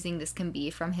confusing this can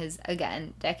be from his,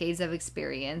 again, decades of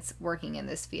experience working in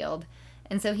this field,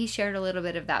 and so he shared a little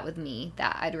bit of that with me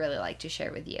that I'd really like to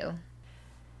share with you.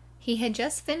 He had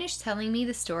just finished telling me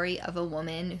the story of a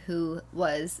woman who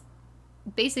was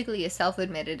basically a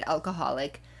self-admitted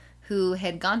alcoholic who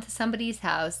had gone to somebody's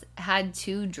house, had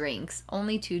 2 drinks,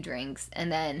 only 2 drinks,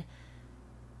 and then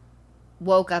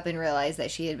woke up and realized that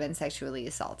she had been sexually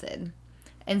assaulted.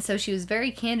 And so she was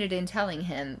very candid in telling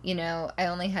him, you know, I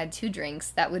only had 2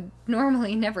 drinks. That would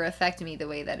normally never affect me the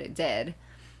way that it did.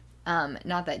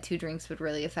 Not that 2 drinks would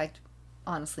really affect,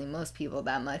 honestly, most people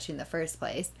that much in the first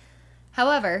place.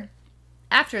 However,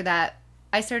 after that,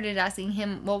 I started asking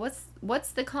him, well,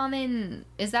 what's the common,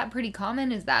 is that pretty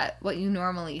common? Is that what you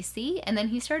normally see? And then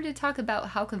he started to talk about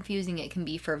how confusing it can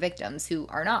be for victims who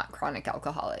are not chronic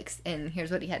alcoholics. And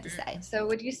here's what he had to say. So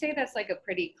would you say that's like a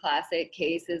pretty classic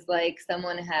case, is like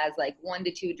someone has like 1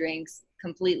 to 2 drinks,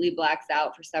 completely blacks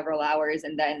out for several hours,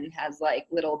 and then has like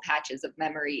little patches of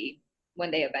memory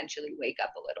when they eventually wake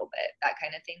up a little bit, that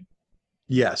kind of thing?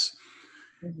 Yes.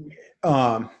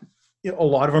 A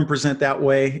lot of them present that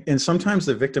way, and sometimes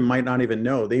the victim might not even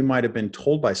know. They might have been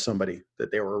told by somebody that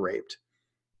they were raped.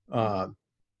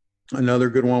 Another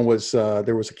good one was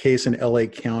there was a case in LA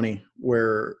County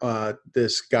where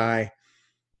this guy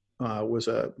was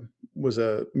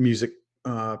a music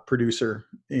producer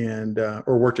and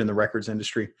or worked in the records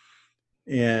industry,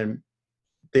 and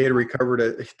they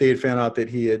had found out that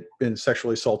he had been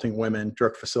sexually assaulting women,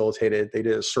 drug facilitated. They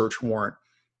did a search warrant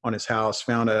on his house,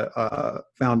 found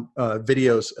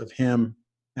videos of him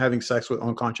having sex with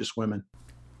unconscious women.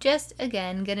 Just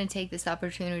again, gonna take this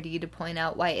opportunity to point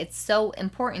out why it's so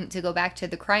important to go back to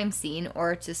the crime scene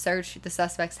or to search the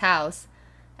suspect's house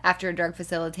after a drug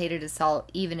facilitated assault,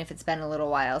 even if it's been a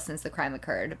little while since the crime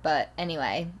occurred. But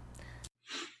anyway.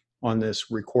 On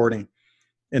this recording.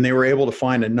 And they were able to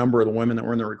find a number of the women that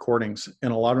were in the recordings,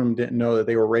 and a lot of them didn't know that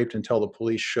they were raped until the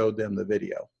police showed them the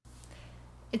video.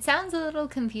 It sounds a little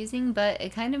confusing, but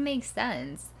it kind of makes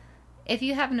sense. If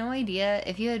you have no idea,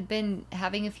 if you had been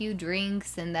having a few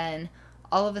drinks and then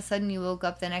all of a sudden you woke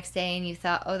up the next day and you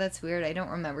thought, oh, that's weird, I don't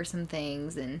remember some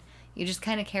things, and you just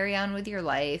kind of carry on with your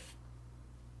life,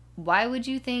 why would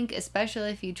you think, especially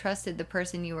if you trusted the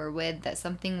person you were with, that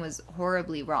something was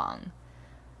horribly wrong?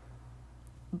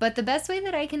 But the best way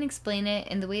that I can explain it,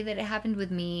 and the way that it happened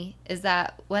with me, is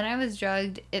that when I was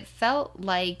drugged, it felt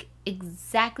like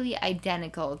exactly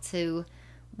identical to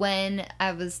when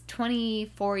I was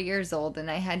 24 years old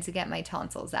and I had to get my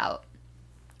tonsils out.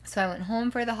 So I went home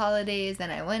for the holidays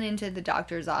and I went into the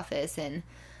doctor's office and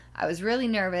I was really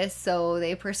nervous, so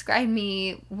they prescribed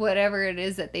me whatever it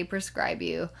is that they prescribe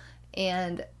you.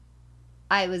 And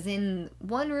I was in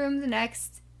one room the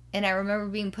next, and I remember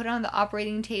being put on the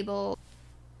operating table.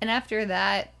 And after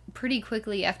that, pretty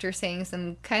quickly after saying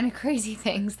some kind of crazy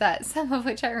things that some of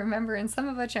which I remember and some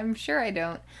of which I'm sure I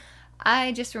don't,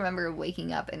 I just remember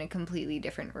waking up in a completely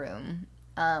different room,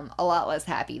 a lot less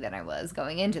happy than I was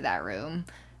going into that room.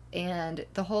 And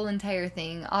the whole entire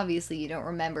thing, obviously you don't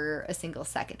remember a single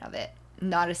second of it.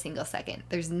 Not a single second.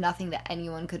 There's nothing that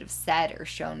anyone could have said or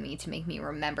shown me to make me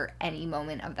remember any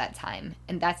moment of that time.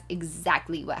 And that's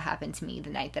exactly what happened to me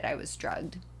the night that I was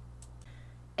drugged.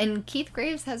 And Keith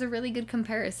Graves has a really good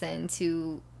comparison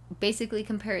to basically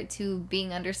compare it to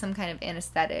being under some kind of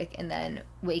anesthetic and then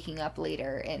waking up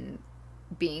later and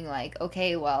being like,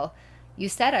 okay, well, you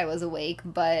said I was awake,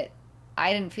 but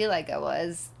I didn't feel like I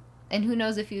was. And who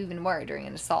knows if you even were during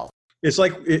an assault. It's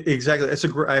like, exactly.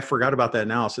 I forgot about that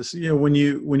analysis. When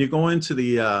you go into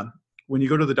when you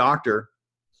go to the doctor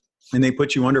and they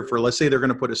put you under for, let's say they're going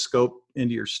to put a scope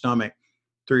into your stomach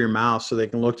through your mouth so they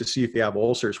can look to see if you have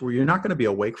ulcers, well, you're not going to be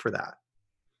awake for that.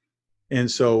 And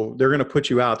so they're going to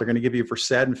put you out. They're going to give you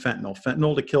Versed and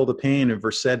fentanyl to kill the pain, and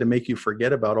Versed to make you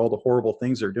forget about all the horrible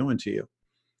things they're doing to you.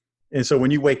 And so when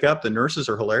you wake up, the nurses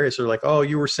are hilarious. They're like, oh,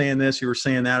 you were saying this, you were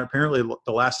saying that. Apparently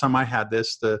the last time I had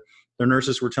this, the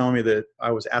nurses were telling me that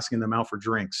I was asking them out for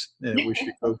drinks and we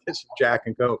should go get some Jack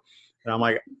and Coke. And I'm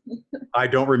like, I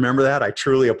don't remember that. I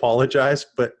truly apologize,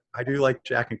 but I do like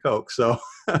Jack and Coke. So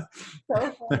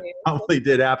it probably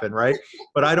did happen, right?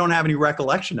 But I don't have any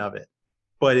recollection of it.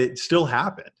 But it still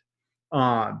happened.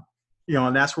 And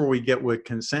that's where we get with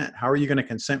consent. How are you going to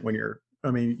consent when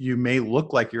you may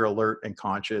look like you're alert and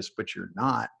conscious, but you're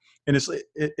not. And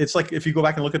it's like, if you go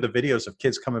back and look at the videos of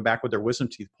kids coming back with their wisdom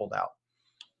teeth pulled out,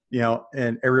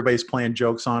 and everybody's playing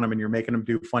jokes on them and you're making them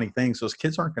do funny things, those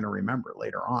kids aren't going to remember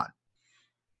later on.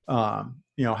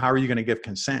 How are you going to give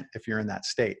consent if you're in that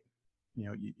state?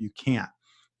 You can't.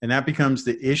 And that becomes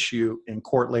the issue in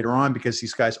court later on, because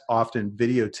these guys often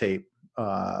videotape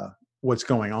what's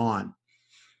going on.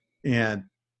 And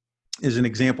as an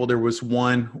example, there was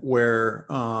one where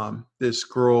this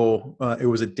girl, it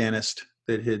was a dentist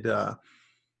that had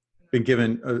been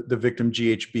given the victim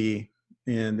GHB,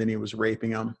 and then he was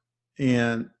raping him.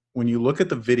 And when you look at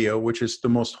the video, which is the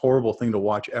most horrible thing to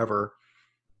watch ever,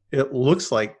 it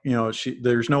looks like,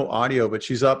 there's no audio, but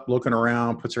she's up looking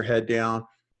around, puts her head down.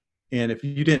 And if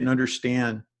you didn't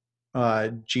understand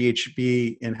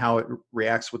GHB and how it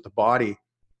reacts with the body,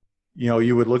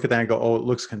 you would look at that and go, oh, it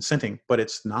looks consenting, but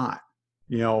it's not.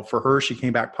 For her, she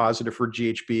came back positive for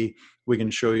GHB. We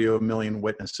can show you a million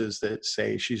witnesses that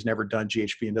say she's never done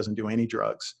GHB and doesn't do any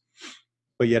drugs,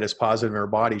 but yet it's positive in her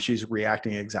body. She's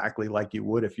reacting exactly like you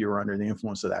would if you were under the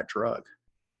influence of that drug.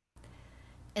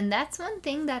 And that's one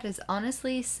thing that is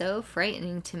honestly so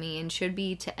frightening to me and should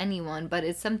be to anyone, but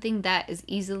it's something that is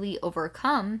easily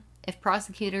overcome if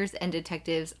prosecutors and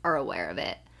detectives are aware of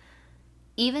it.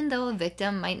 Even though a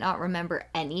victim might not remember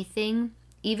anything,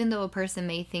 even though a person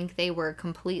may think they were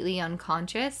completely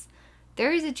unconscious,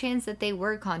 there is a chance that they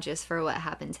were conscious for what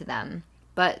happened to them,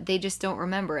 but they just don't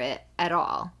remember it at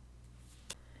all.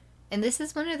 And this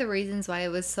is one of the reasons why it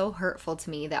was so hurtful to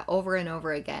me that over and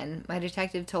over again, my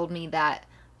detective told me that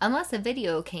unless a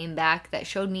video came back that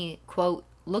showed me, quote,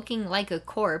 looking like a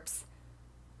corpse,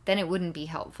 then it wouldn't be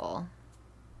helpful.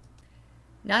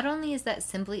 Not only is that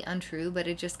simply untrue, but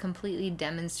it just completely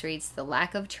demonstrates the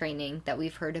lack of training that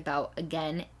we've heard about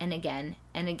again and again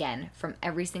and again from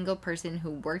every single person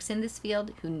who works in this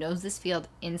field, who knows this field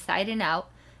inside and out,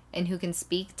 and who can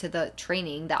speak to the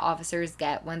training that officers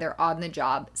get when they're on the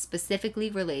job,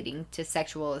 specifically relating to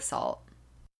sexual assault.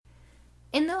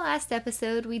 In the last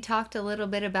episode, we talked a little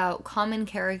bit about common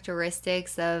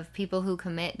characteristics of people who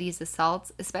commit these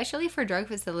assaults, especially for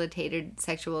drug-facilitated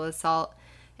sexual assault.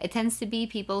 It tends to be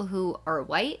people who are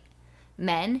white,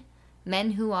 men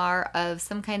who are of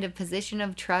some kind of position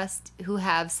of trust, who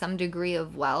have some degree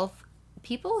of wealth,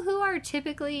 people who are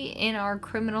typically in our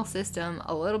criminal system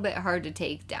a little bit hard to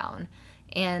take down,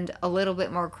 and a little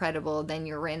bit more credible than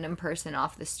your random person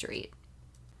off the street.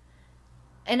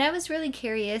 And I was really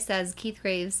curious, as Keith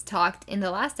Graves talked in the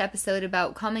last episode,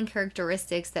 about common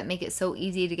characteristics that make it so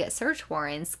easy to get search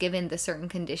warrants given the certain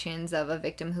conditions of a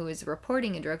victim who is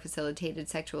reporting a drug-facilitated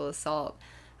sexual assault.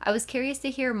 I was curious to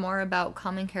hear more about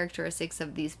common characteristics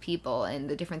of these people and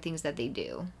the different things that they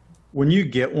do. When you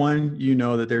get one, you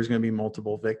know that there's going to be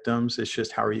multiple victims. It's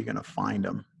just how are you going to find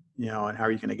them, and how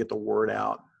are you going to get the word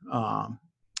out?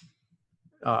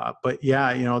 But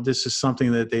yeah, this is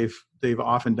something that they've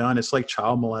often done. It's like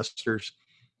child molesters.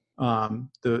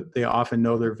 They often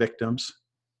know their victims.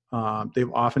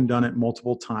 They've often done it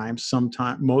multiple times,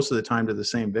 most of the time to the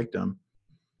same victim.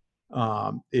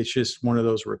 It's just one of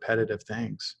those repetitive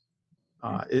things.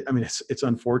 It's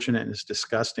unfortunate and it's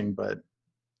disgusting, but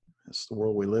it's the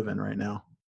world we live in right now.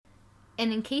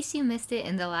 And in case you missed it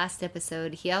in the last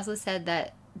episode, he also said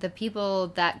that the people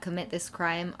that commit this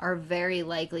crime are very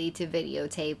likely to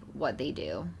videotape what they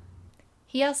do.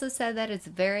 He also said that it's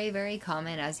very, very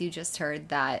common, as you just heard,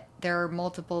 that there are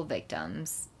multiple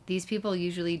victims. These people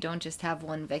usually don't just have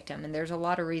one victim, and there's a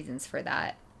lot of reasons for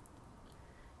that.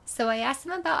 So I asked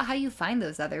him about how you find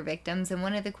those other victims, and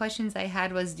one of the questions I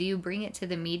had was, do you bring it to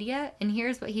the media? And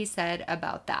here's what he said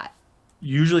about that.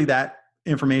 Usually that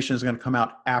information is going to come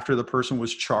out after the person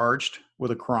was charged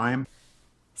with a crime.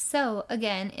 So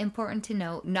again, important to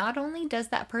note, not only does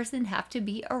that person have to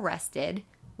be arrested,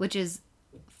 which is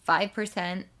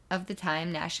 5% of the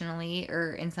time nationally,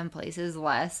 or in some places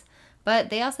less,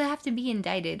 but they also have to be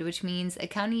indicted, which means a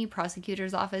county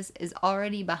prosecutor's office is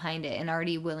already behind it and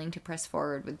already willing to press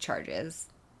forward with charges.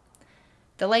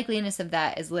 The likeliness of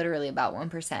that is literally about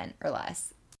 1% or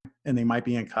less. And they might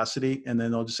be in custody, and then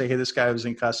they'll just say, hey, this guy was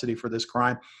in custody for this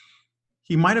crime.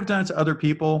 He might have done it to other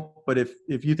people, but if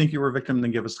you think you were a victim,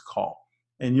 then give us a call.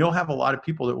 And you'll have a lot of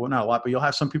people that, well, not a lot, but you'll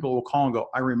have some people who will call and go,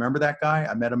 I remember that guy.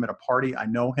 I met him at a party. I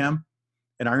know him.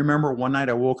 And I remember one night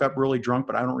I woke up really drunk,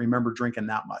 but I don't remember drinking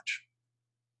that much.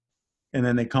 And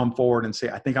then they come forward and say,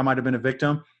 I think I might have been a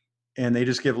victim. And they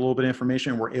just give a little bit of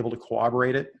information, and we're able to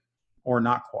corroborate it or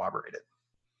not corroborate it.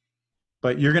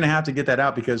 But you're going to have to get that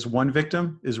out, because one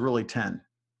victim is really 10.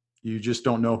 You just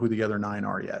don't know who the other 9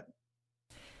 are yet.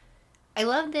 I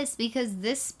love this because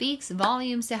this speaks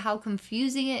volumes to how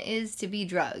confusing it is to be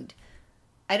drugged.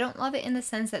 I don't love it in the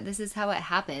sense that this is how it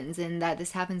happens and that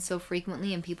this happens so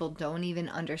frequently and people don't even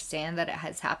understand that it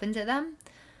has happened to them.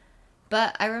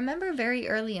 But I remember very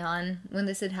early on when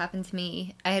this had happened to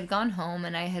me, I had gone home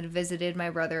and I had visited my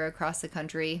brother across the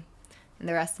country and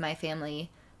the rest of my family.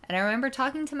 And I remember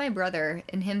talking to my brother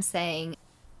and him saying,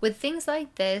 with things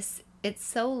like this, it's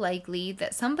so likely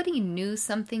that somebody knew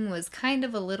something was kind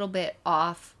of a little bit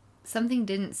off, something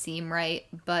didn't seem right,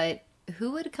 but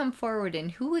who would come forward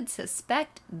and who would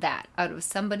suspect that out of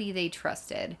somebody they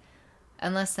trusted,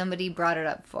 unless somebody brought it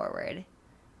up forward?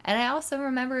 And I also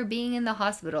remember being in the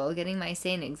hospital getting my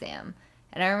SANE exam,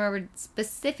 and I remember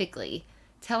specifically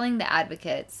telling the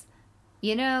advocates,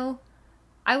 you know,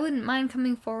 I wouldn't mind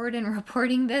coming forward and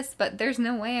reporting this, but there's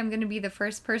no way I'm going to be the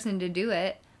first person to do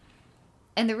it.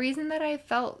 And the reason that I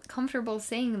felt comfortable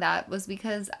saying that was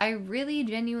because I really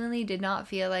genuinely did not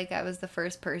feel like I was the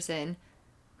first person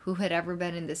who had ever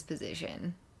been in this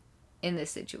position, in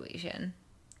this situation.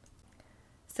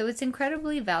 So it's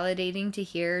incredibly validating to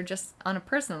hear, just on a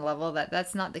personal level, that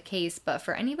that's not the case, but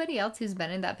for anybody else who's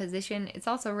been in that position, it's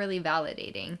also really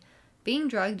validating. Being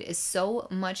drugged is so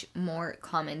much more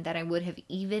common than I would have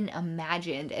even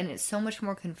imagined, and it's so much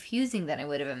more confusing than I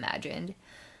would have imagined.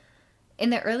 In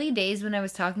the early days when I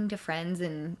was talking to friends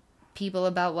and people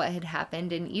about what had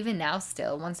happened, and even now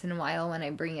still, once in a while when I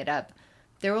bring it up,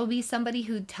 there will be somebody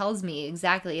who tells me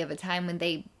exactly of a time when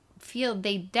they feel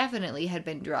they definitely had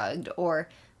been drugged, or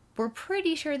were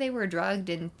pretty sure they were drugged,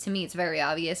 and to me it's very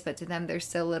obvious, but to them they're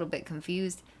still a little bit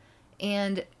confused.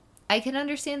 And I can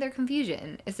understand their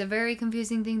confusion. It's a very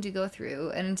confusing thing to go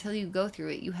through, and until you go through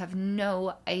it, you have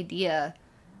no idea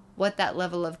what that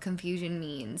level of confusion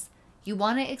means. You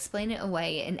want to explain it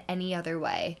away in any other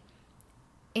way.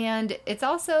 And it's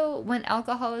also, when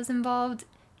alcohol is involved,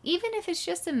 even if it's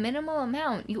just a minimal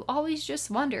amount, you always just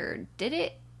wonder, did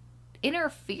it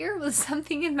interfere with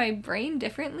something in my brain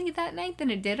differently that night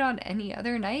than it did on any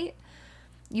other night?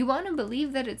 You want to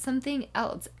believe that it's something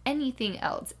else,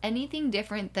 anything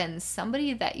different than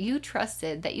somebody that you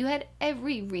trusted, that you had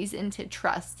every reason to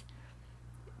trust,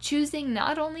 choosing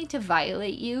not only to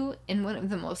violate you in one of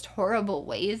the most horrible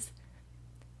ways,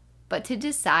 but to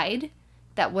decide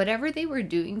that whatever they were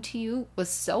doing to you was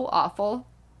so awful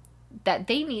that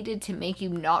they needed to make you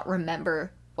not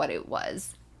remember what it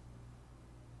was.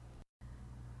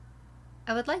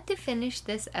 I would like to finish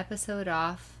this episode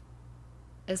off,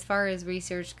 as far as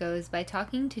research goes, by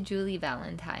talking to Julie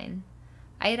Valentine.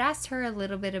 I had asked her a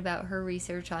little bit about her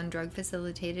research on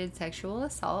drug-facilitated sexual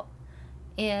assault,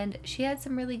 and she had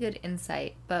some really good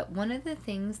insight, but one of the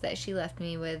things that she left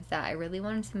me with that I really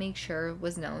wanted to make sure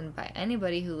was known by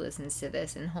anybody who listens to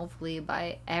this, and hopefully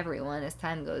by everyone as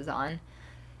time goes on,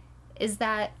 is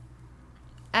that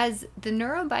as the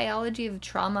neurobiology of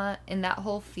trauma in that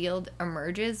whole field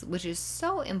emerges, which is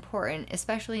so important,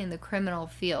 especially in the criminal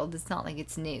field, it's not like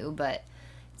it's new, but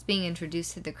it's being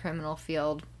introduced to the criminal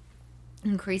field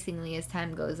increasingly as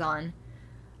time goes on,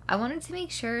 I wanted to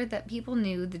make sure that people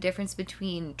knew the difference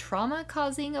between trauma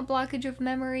causing a blockage of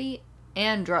memory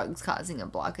and drugs causing a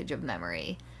blockage of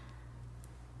memory.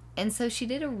 And so she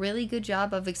did a really good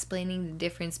job of explaining the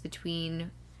difference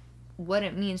between what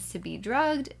it means to be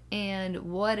drugged and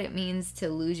what it means to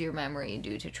lose your memory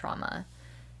due to trauma.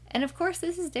 And of course,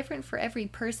 this is different for every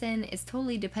person. It's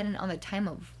totally dependent on the time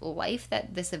of life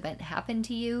that this event happened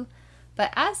to you.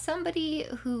 But as somebody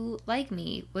who, like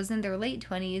me, was in their late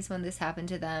 20s when this happened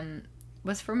to them,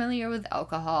 was familiar with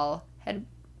alcohol, had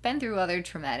been through other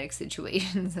traumatic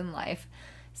situations in life,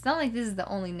 It's not like this is the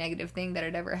only negative thing that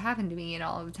had ever happened to me in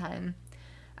all of the time.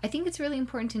 I think it's really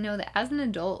important to know that as an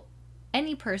adult,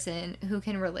 any person who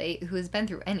can relate, who has been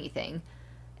through anything,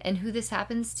 and who this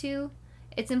happens to,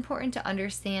 it's important to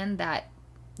understand that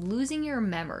losing your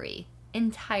memory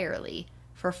entirely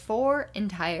for 4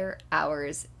 entire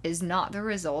hours is not the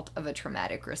result of a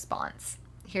traumatic response.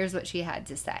 Here's what she had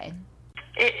to say.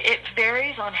 It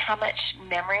varies on how much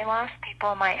memory loss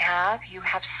people might have. You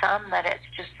have some that it's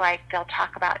just like they'll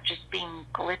talk about just being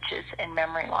glitches in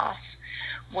memory loss,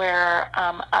 where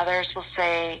others will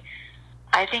say,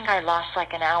 I think I lost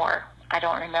like an hour. I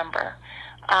don't remember.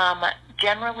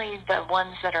 Generally, the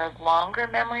ones that are longer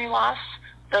memory loss,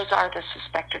 those are the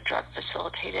suspected drug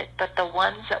facilitated. But the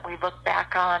ones that we look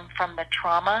back on from the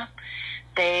trauma,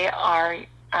 they are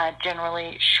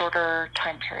generally shorter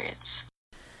time periods.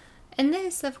 And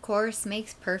this, of course,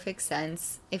 makes perfect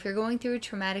sense. If you're going through a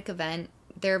traumatic event,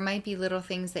 there might be little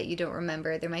things that you don't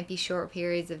remember. There might be short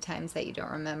periods of times that you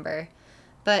don't remember.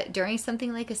 But during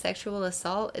something like a sexual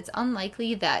assault, it's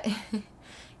unlikely that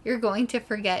you're going to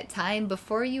forget time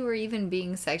before you were even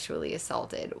being sexually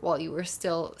assaulted, while you were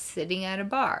still sitting at a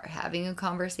bar, having a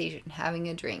conversation, having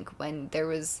a drink, when there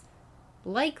was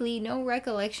likely no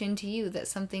recollection to you that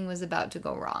something was about to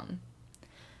go wrong.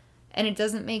 And it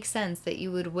doesn't make sense that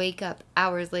you would wake up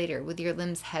hours later with your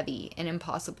limbs heavy and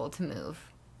impossible to move.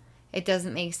 It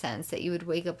doesn't make sense that you would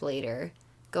wake up later,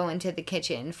 go into the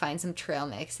kitchen, find some trail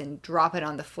mix, and drop it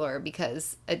on the floor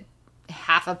because a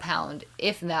half a pound,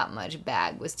 if that much,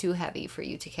 bag was too heavy for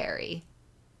you to carry.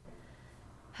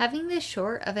 Having this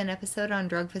short of an episode on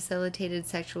drug-facilitated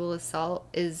sexual assault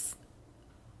is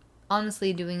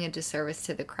honestly doing a disservice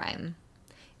to the crime.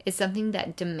 It's something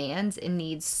that demands and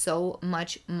needs so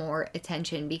much more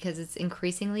attention because it's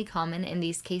increasingly common and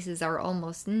these cases are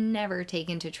almost never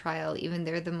taken to trial, even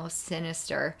they're the most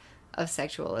sinister of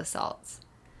sexual assaults.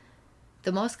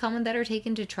 The most common that are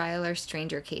taken to trial are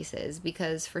stranger cases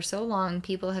because for so long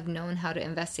people have known how to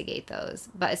investigate those.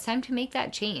 But it's time to make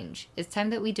that change. It's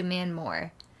time that we demand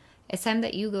more. It's time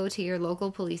that you go to your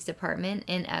local police department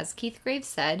and, as Keith Graves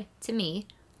said to me,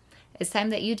 it's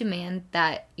time that you demand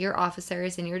that your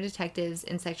officers and your detectives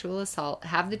in sexual assault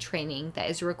have the training that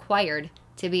is required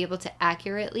to be able to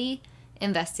accurately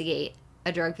investigate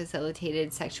a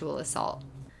drug-facilitated sexual assault.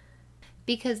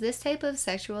 Because this type of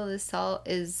sexual assault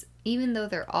is, even though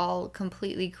they're all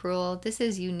completely cruel, this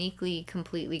is uniquely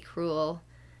completely cruel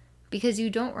because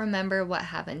you don't remember what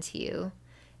happened to you.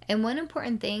 And one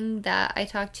important thing that I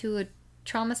talked to a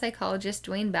trauma psychologist,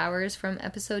 Dwayne Bowers, from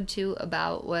episode 2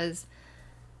 about was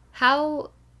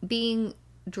how being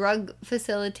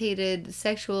drug-facilitated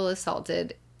sexual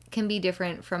assaulted can be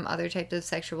different from other types of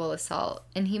sexual assault.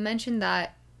 And he mentioned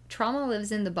that trauma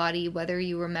lives in the body whether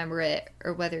you remember it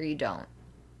or whether you don't.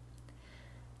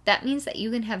 That means that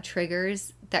you can have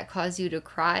triggers that cause you to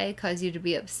cry, cause you to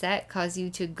be upset, cause you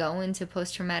to go into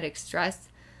post-traumatic stress,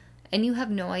 and you have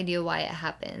no idea why it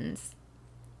happens.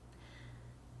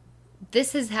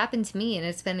 This has happened to me and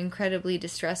it's been incredibly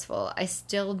distressful. I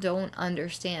still don't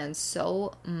understand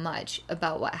so much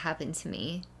about what happened to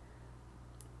me.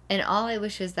 And all I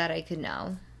wish is that I could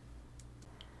know.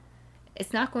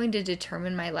 It's not going to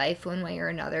determine my life one way or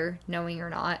another, knowing or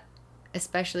not,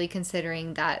 especially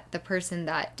considering that the person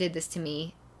that did this to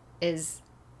me is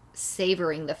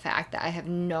savoring the fact that I have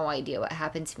no idea what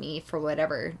happened to me for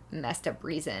whatever messed up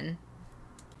reason.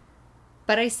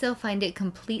 But I still find it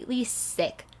completely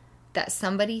sick that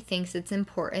somebody thinks it's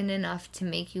important enough to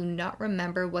make you not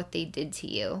remember what they did to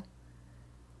you.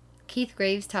 Keith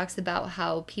Graves talks about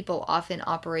how people often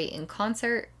operate in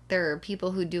concert. There are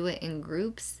people who do it in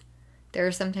groups. There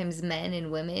are sometimes men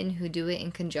and women who do it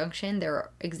in conjunction. There are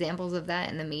examples of that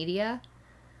in the media.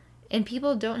 And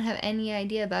people don't have any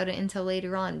idea about it until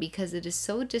later on because it is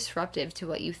so disruptive to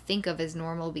what you think of as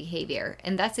normal behavior.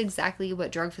 And that's exactly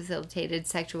what drug-facilitated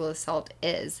sexual assault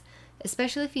is.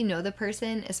 Especially if you know the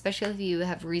person, especially if you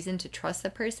have reason to trust the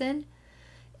person,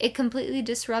 it completely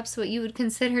disrupts what you would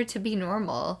consider to be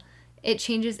normal. It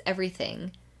changes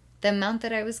everything. The amount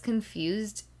that I was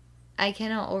confused, I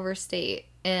cannot overstate,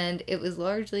 and it was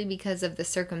largely because of the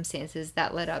circumstances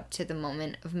that led up to the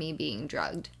moment of me being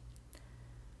drugged.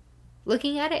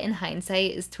 Looking at it in hindsight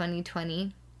is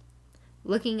 2020.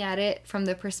 Looking at it from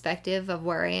the perspective of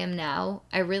where I am now,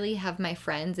 I really have my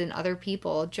friends and other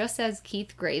people, just as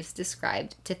Keith Graves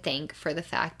described, to thank for the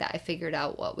fact that I figured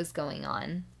out what was going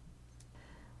on.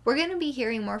 We're going to be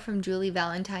hearing more from Julie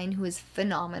Valentine, who is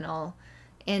phenomenal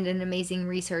and an amazing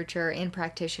researcher and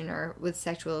practitioner with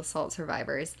sexual assault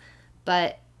survivors.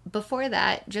 But before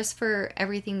that, just for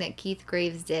everything that Keith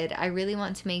Graves did, I really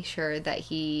want to make sure that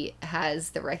he has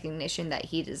the recognition that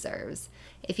he deserves.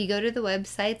 If you go to the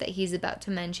website that he's about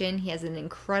to mention, he has an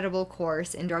incredible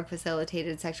course in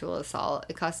drug-facilitated sexual assault.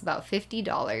 It costs about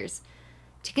 $50.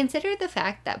 To consider the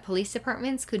fact that police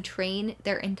departments could train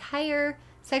their entire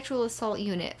sexual assault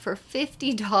unit for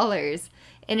 $50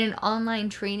 in an online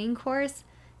training course,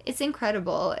 it's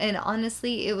incredible. And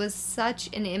honestly, it was such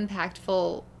an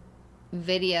impactful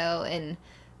video and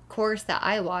course that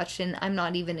I watched, and I'm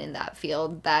not even in that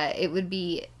field, that it would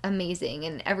be amazing,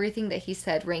 and everything that he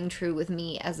said rang true with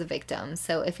me as a victim.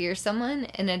 So if you're someone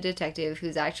and a detective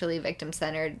who's actually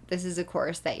victim-centered, this is a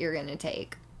course that you're going to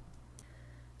take.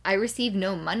 I received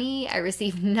no money. I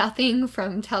received nothing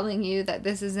from telling you that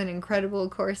this is an incredible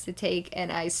course to take,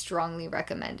 and I strongly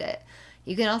recommend it.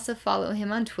 You can also follow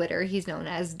him on Twitter. He's known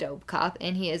as Dope Cop,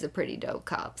 and he is a pretty dope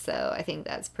cop, so I think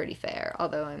that's pretty fair,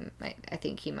 although I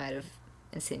think he might have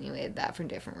insinuated that for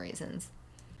different reasons.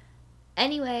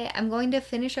 Anyway, I'm going to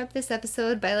finish up this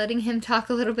episode by letting him talk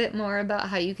a little bit more about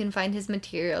how you can find his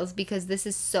materials, because this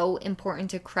is so important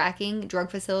to cracking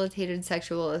drug-facilitated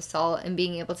sexual assault and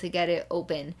being able to get it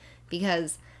open,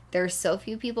 because there are so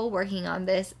few people working on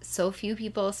this, so few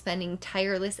people spending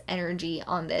tireless energy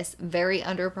on this very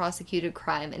under-prosecuted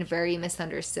crime and very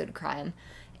misunderstood crime.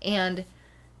 And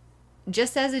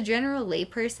just as a general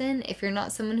layperson, if you're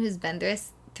not someone who's been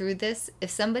through this, if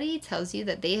somebody tells you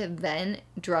that they have been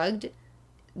drugged,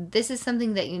 this is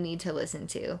something that you need to listen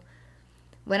to.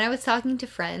 When I was talking to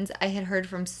friends, I had heard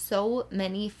from so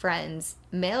many friends,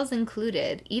 males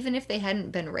included, even if they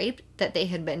hadn't been raped, that they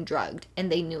had been drugged,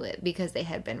 and they knew it because they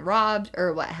had been robbed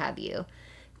or what have you.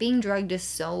 Being drugged is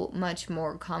so much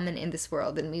more common in this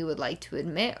world than we would like to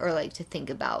admit or like to think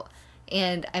about.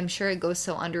 And I'm sure it goes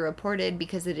so underreported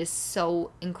because it is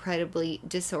so incredibly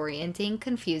disorienting,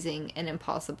 confusing, and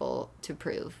impossible to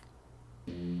prove.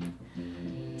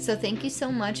 So thank you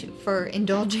so much for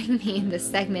indulging me in this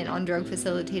segment on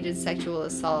drug-facilitated sexual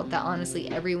assault that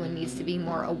honestly everyone needs to be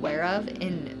more aware of.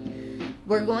 And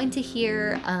we're going to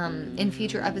hear in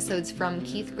future episodes from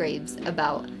Keith Graves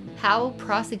about how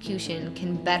prosecution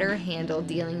can better handle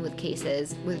dealing with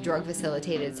cases with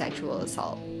drug-facilitated sexual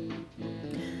assault.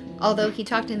 Although he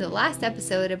talked in the last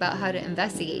episode about how to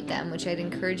investigate them, which I'd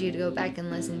encourage you to go back and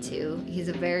listen to. He's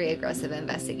a very aggressive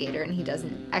investigator, and he does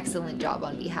an excellent job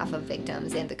on behalf of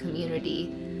victims and the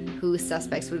community who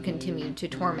suspects would continue to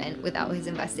torment without his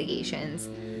investigations.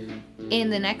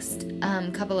 In the next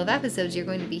couple of episodes, you're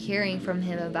going to be hearing from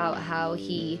him about how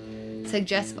he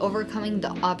suggests overcoming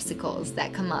the obstacles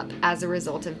that come up as a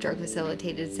result of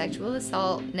drug-facilitated sexual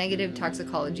assault, negative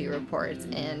toxicology reports,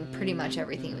 and pretty much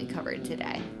everything we covered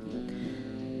today.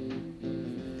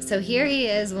 So here he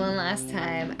is one last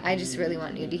time. I just really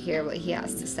want you to hear what he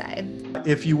has to say.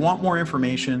 If you want more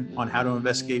information on how to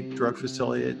investigate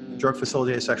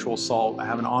drug-facilitated sexual assault, I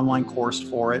have an online course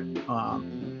for it.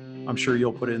 I'm sure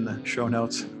you'll put it in the show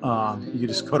notes. You can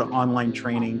just go to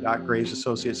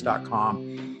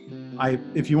onlinetraining.gravesassociates.com.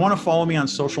 If you want to follow me on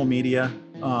social media,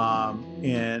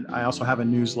 and I also have a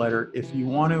newsletter. If you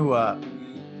want to,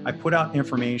 I put out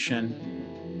information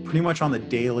pretty much on the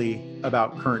daily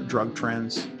about current drug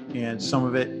trends, and some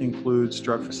of it includes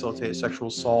drug-facilitated sexual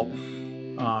assault.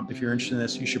 If you're interested in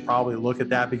this, you should probably look at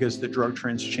that because the drug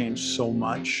trends change so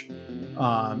much.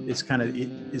 It's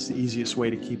the easiest way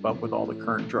to keep up with all the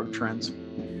current drug trends.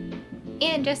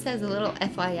 And just as a little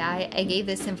FYI, I gave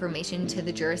this information to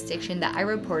the jurisdiction that I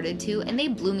reported to, and they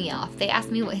blew me off. They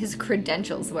asked me what his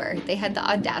credentials were. They had the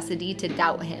audacity to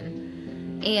doubt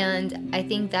him. And I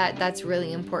think that that's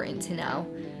really important to know.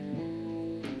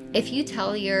 If you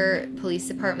tell your police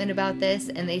department about this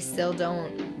and they still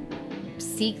don't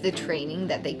seek the training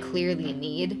that they clearly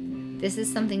need, this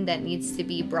is something that needs to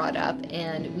be brought up,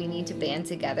 and we need to band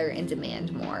together and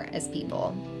demand more as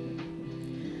people.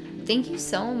 Thank you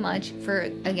so much for,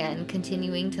 again,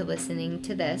 continuing to listening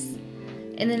to this.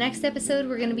 In the next episode,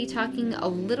 we're going to be talking a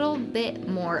little bit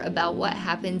more about what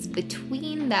happens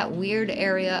between that weird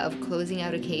area of closing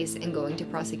out a case and going to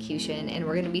prosecution, and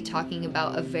we're going to be talking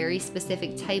about a very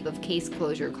specific type of case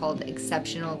closure called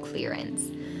exceptional clearance.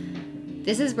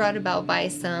 This is brought about by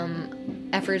some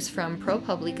efforts from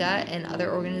ProPublica and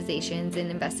other organizations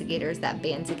and investigators that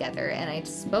band together, and I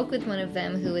spoke with one of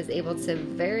them who was able to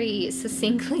very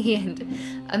succinctly and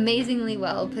amazingly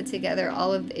well put together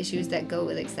all of the issues that go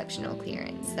with exceptional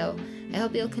clearance. So I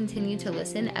hope you'll continue to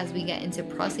listen as we get into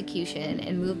prosecution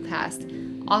and move past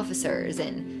officers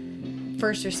and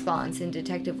first response and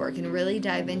detective work and really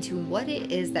dive into what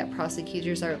it is that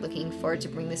prosecutors are looking for to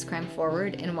bring this crime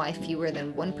forward and why fewer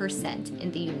than 1%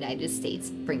 in the United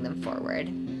States bring them forward.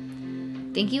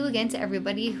 Thank you again to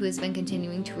everybody who has been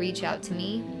continuing to reach out to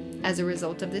me. As a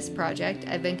result of this project,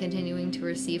 I've been continuing to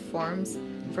receive forms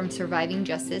from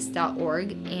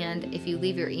survivingjustice.org, and if you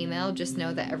leave your email, just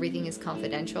know that everything is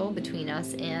confidential between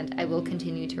us, and I will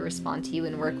continue to respond to you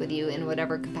and work with you in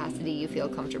whatever capacity you feel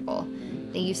comfortable.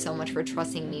 Thank you so much for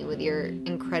trusting me with your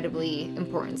incredibly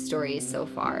important stories so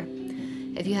far.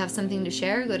 If you have something to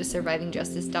share, go to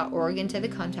survivingjustice.org into the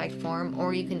contact form,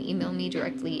 or you can email me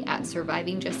directly at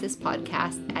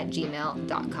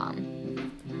survivingjusticepodcast@gmail.com.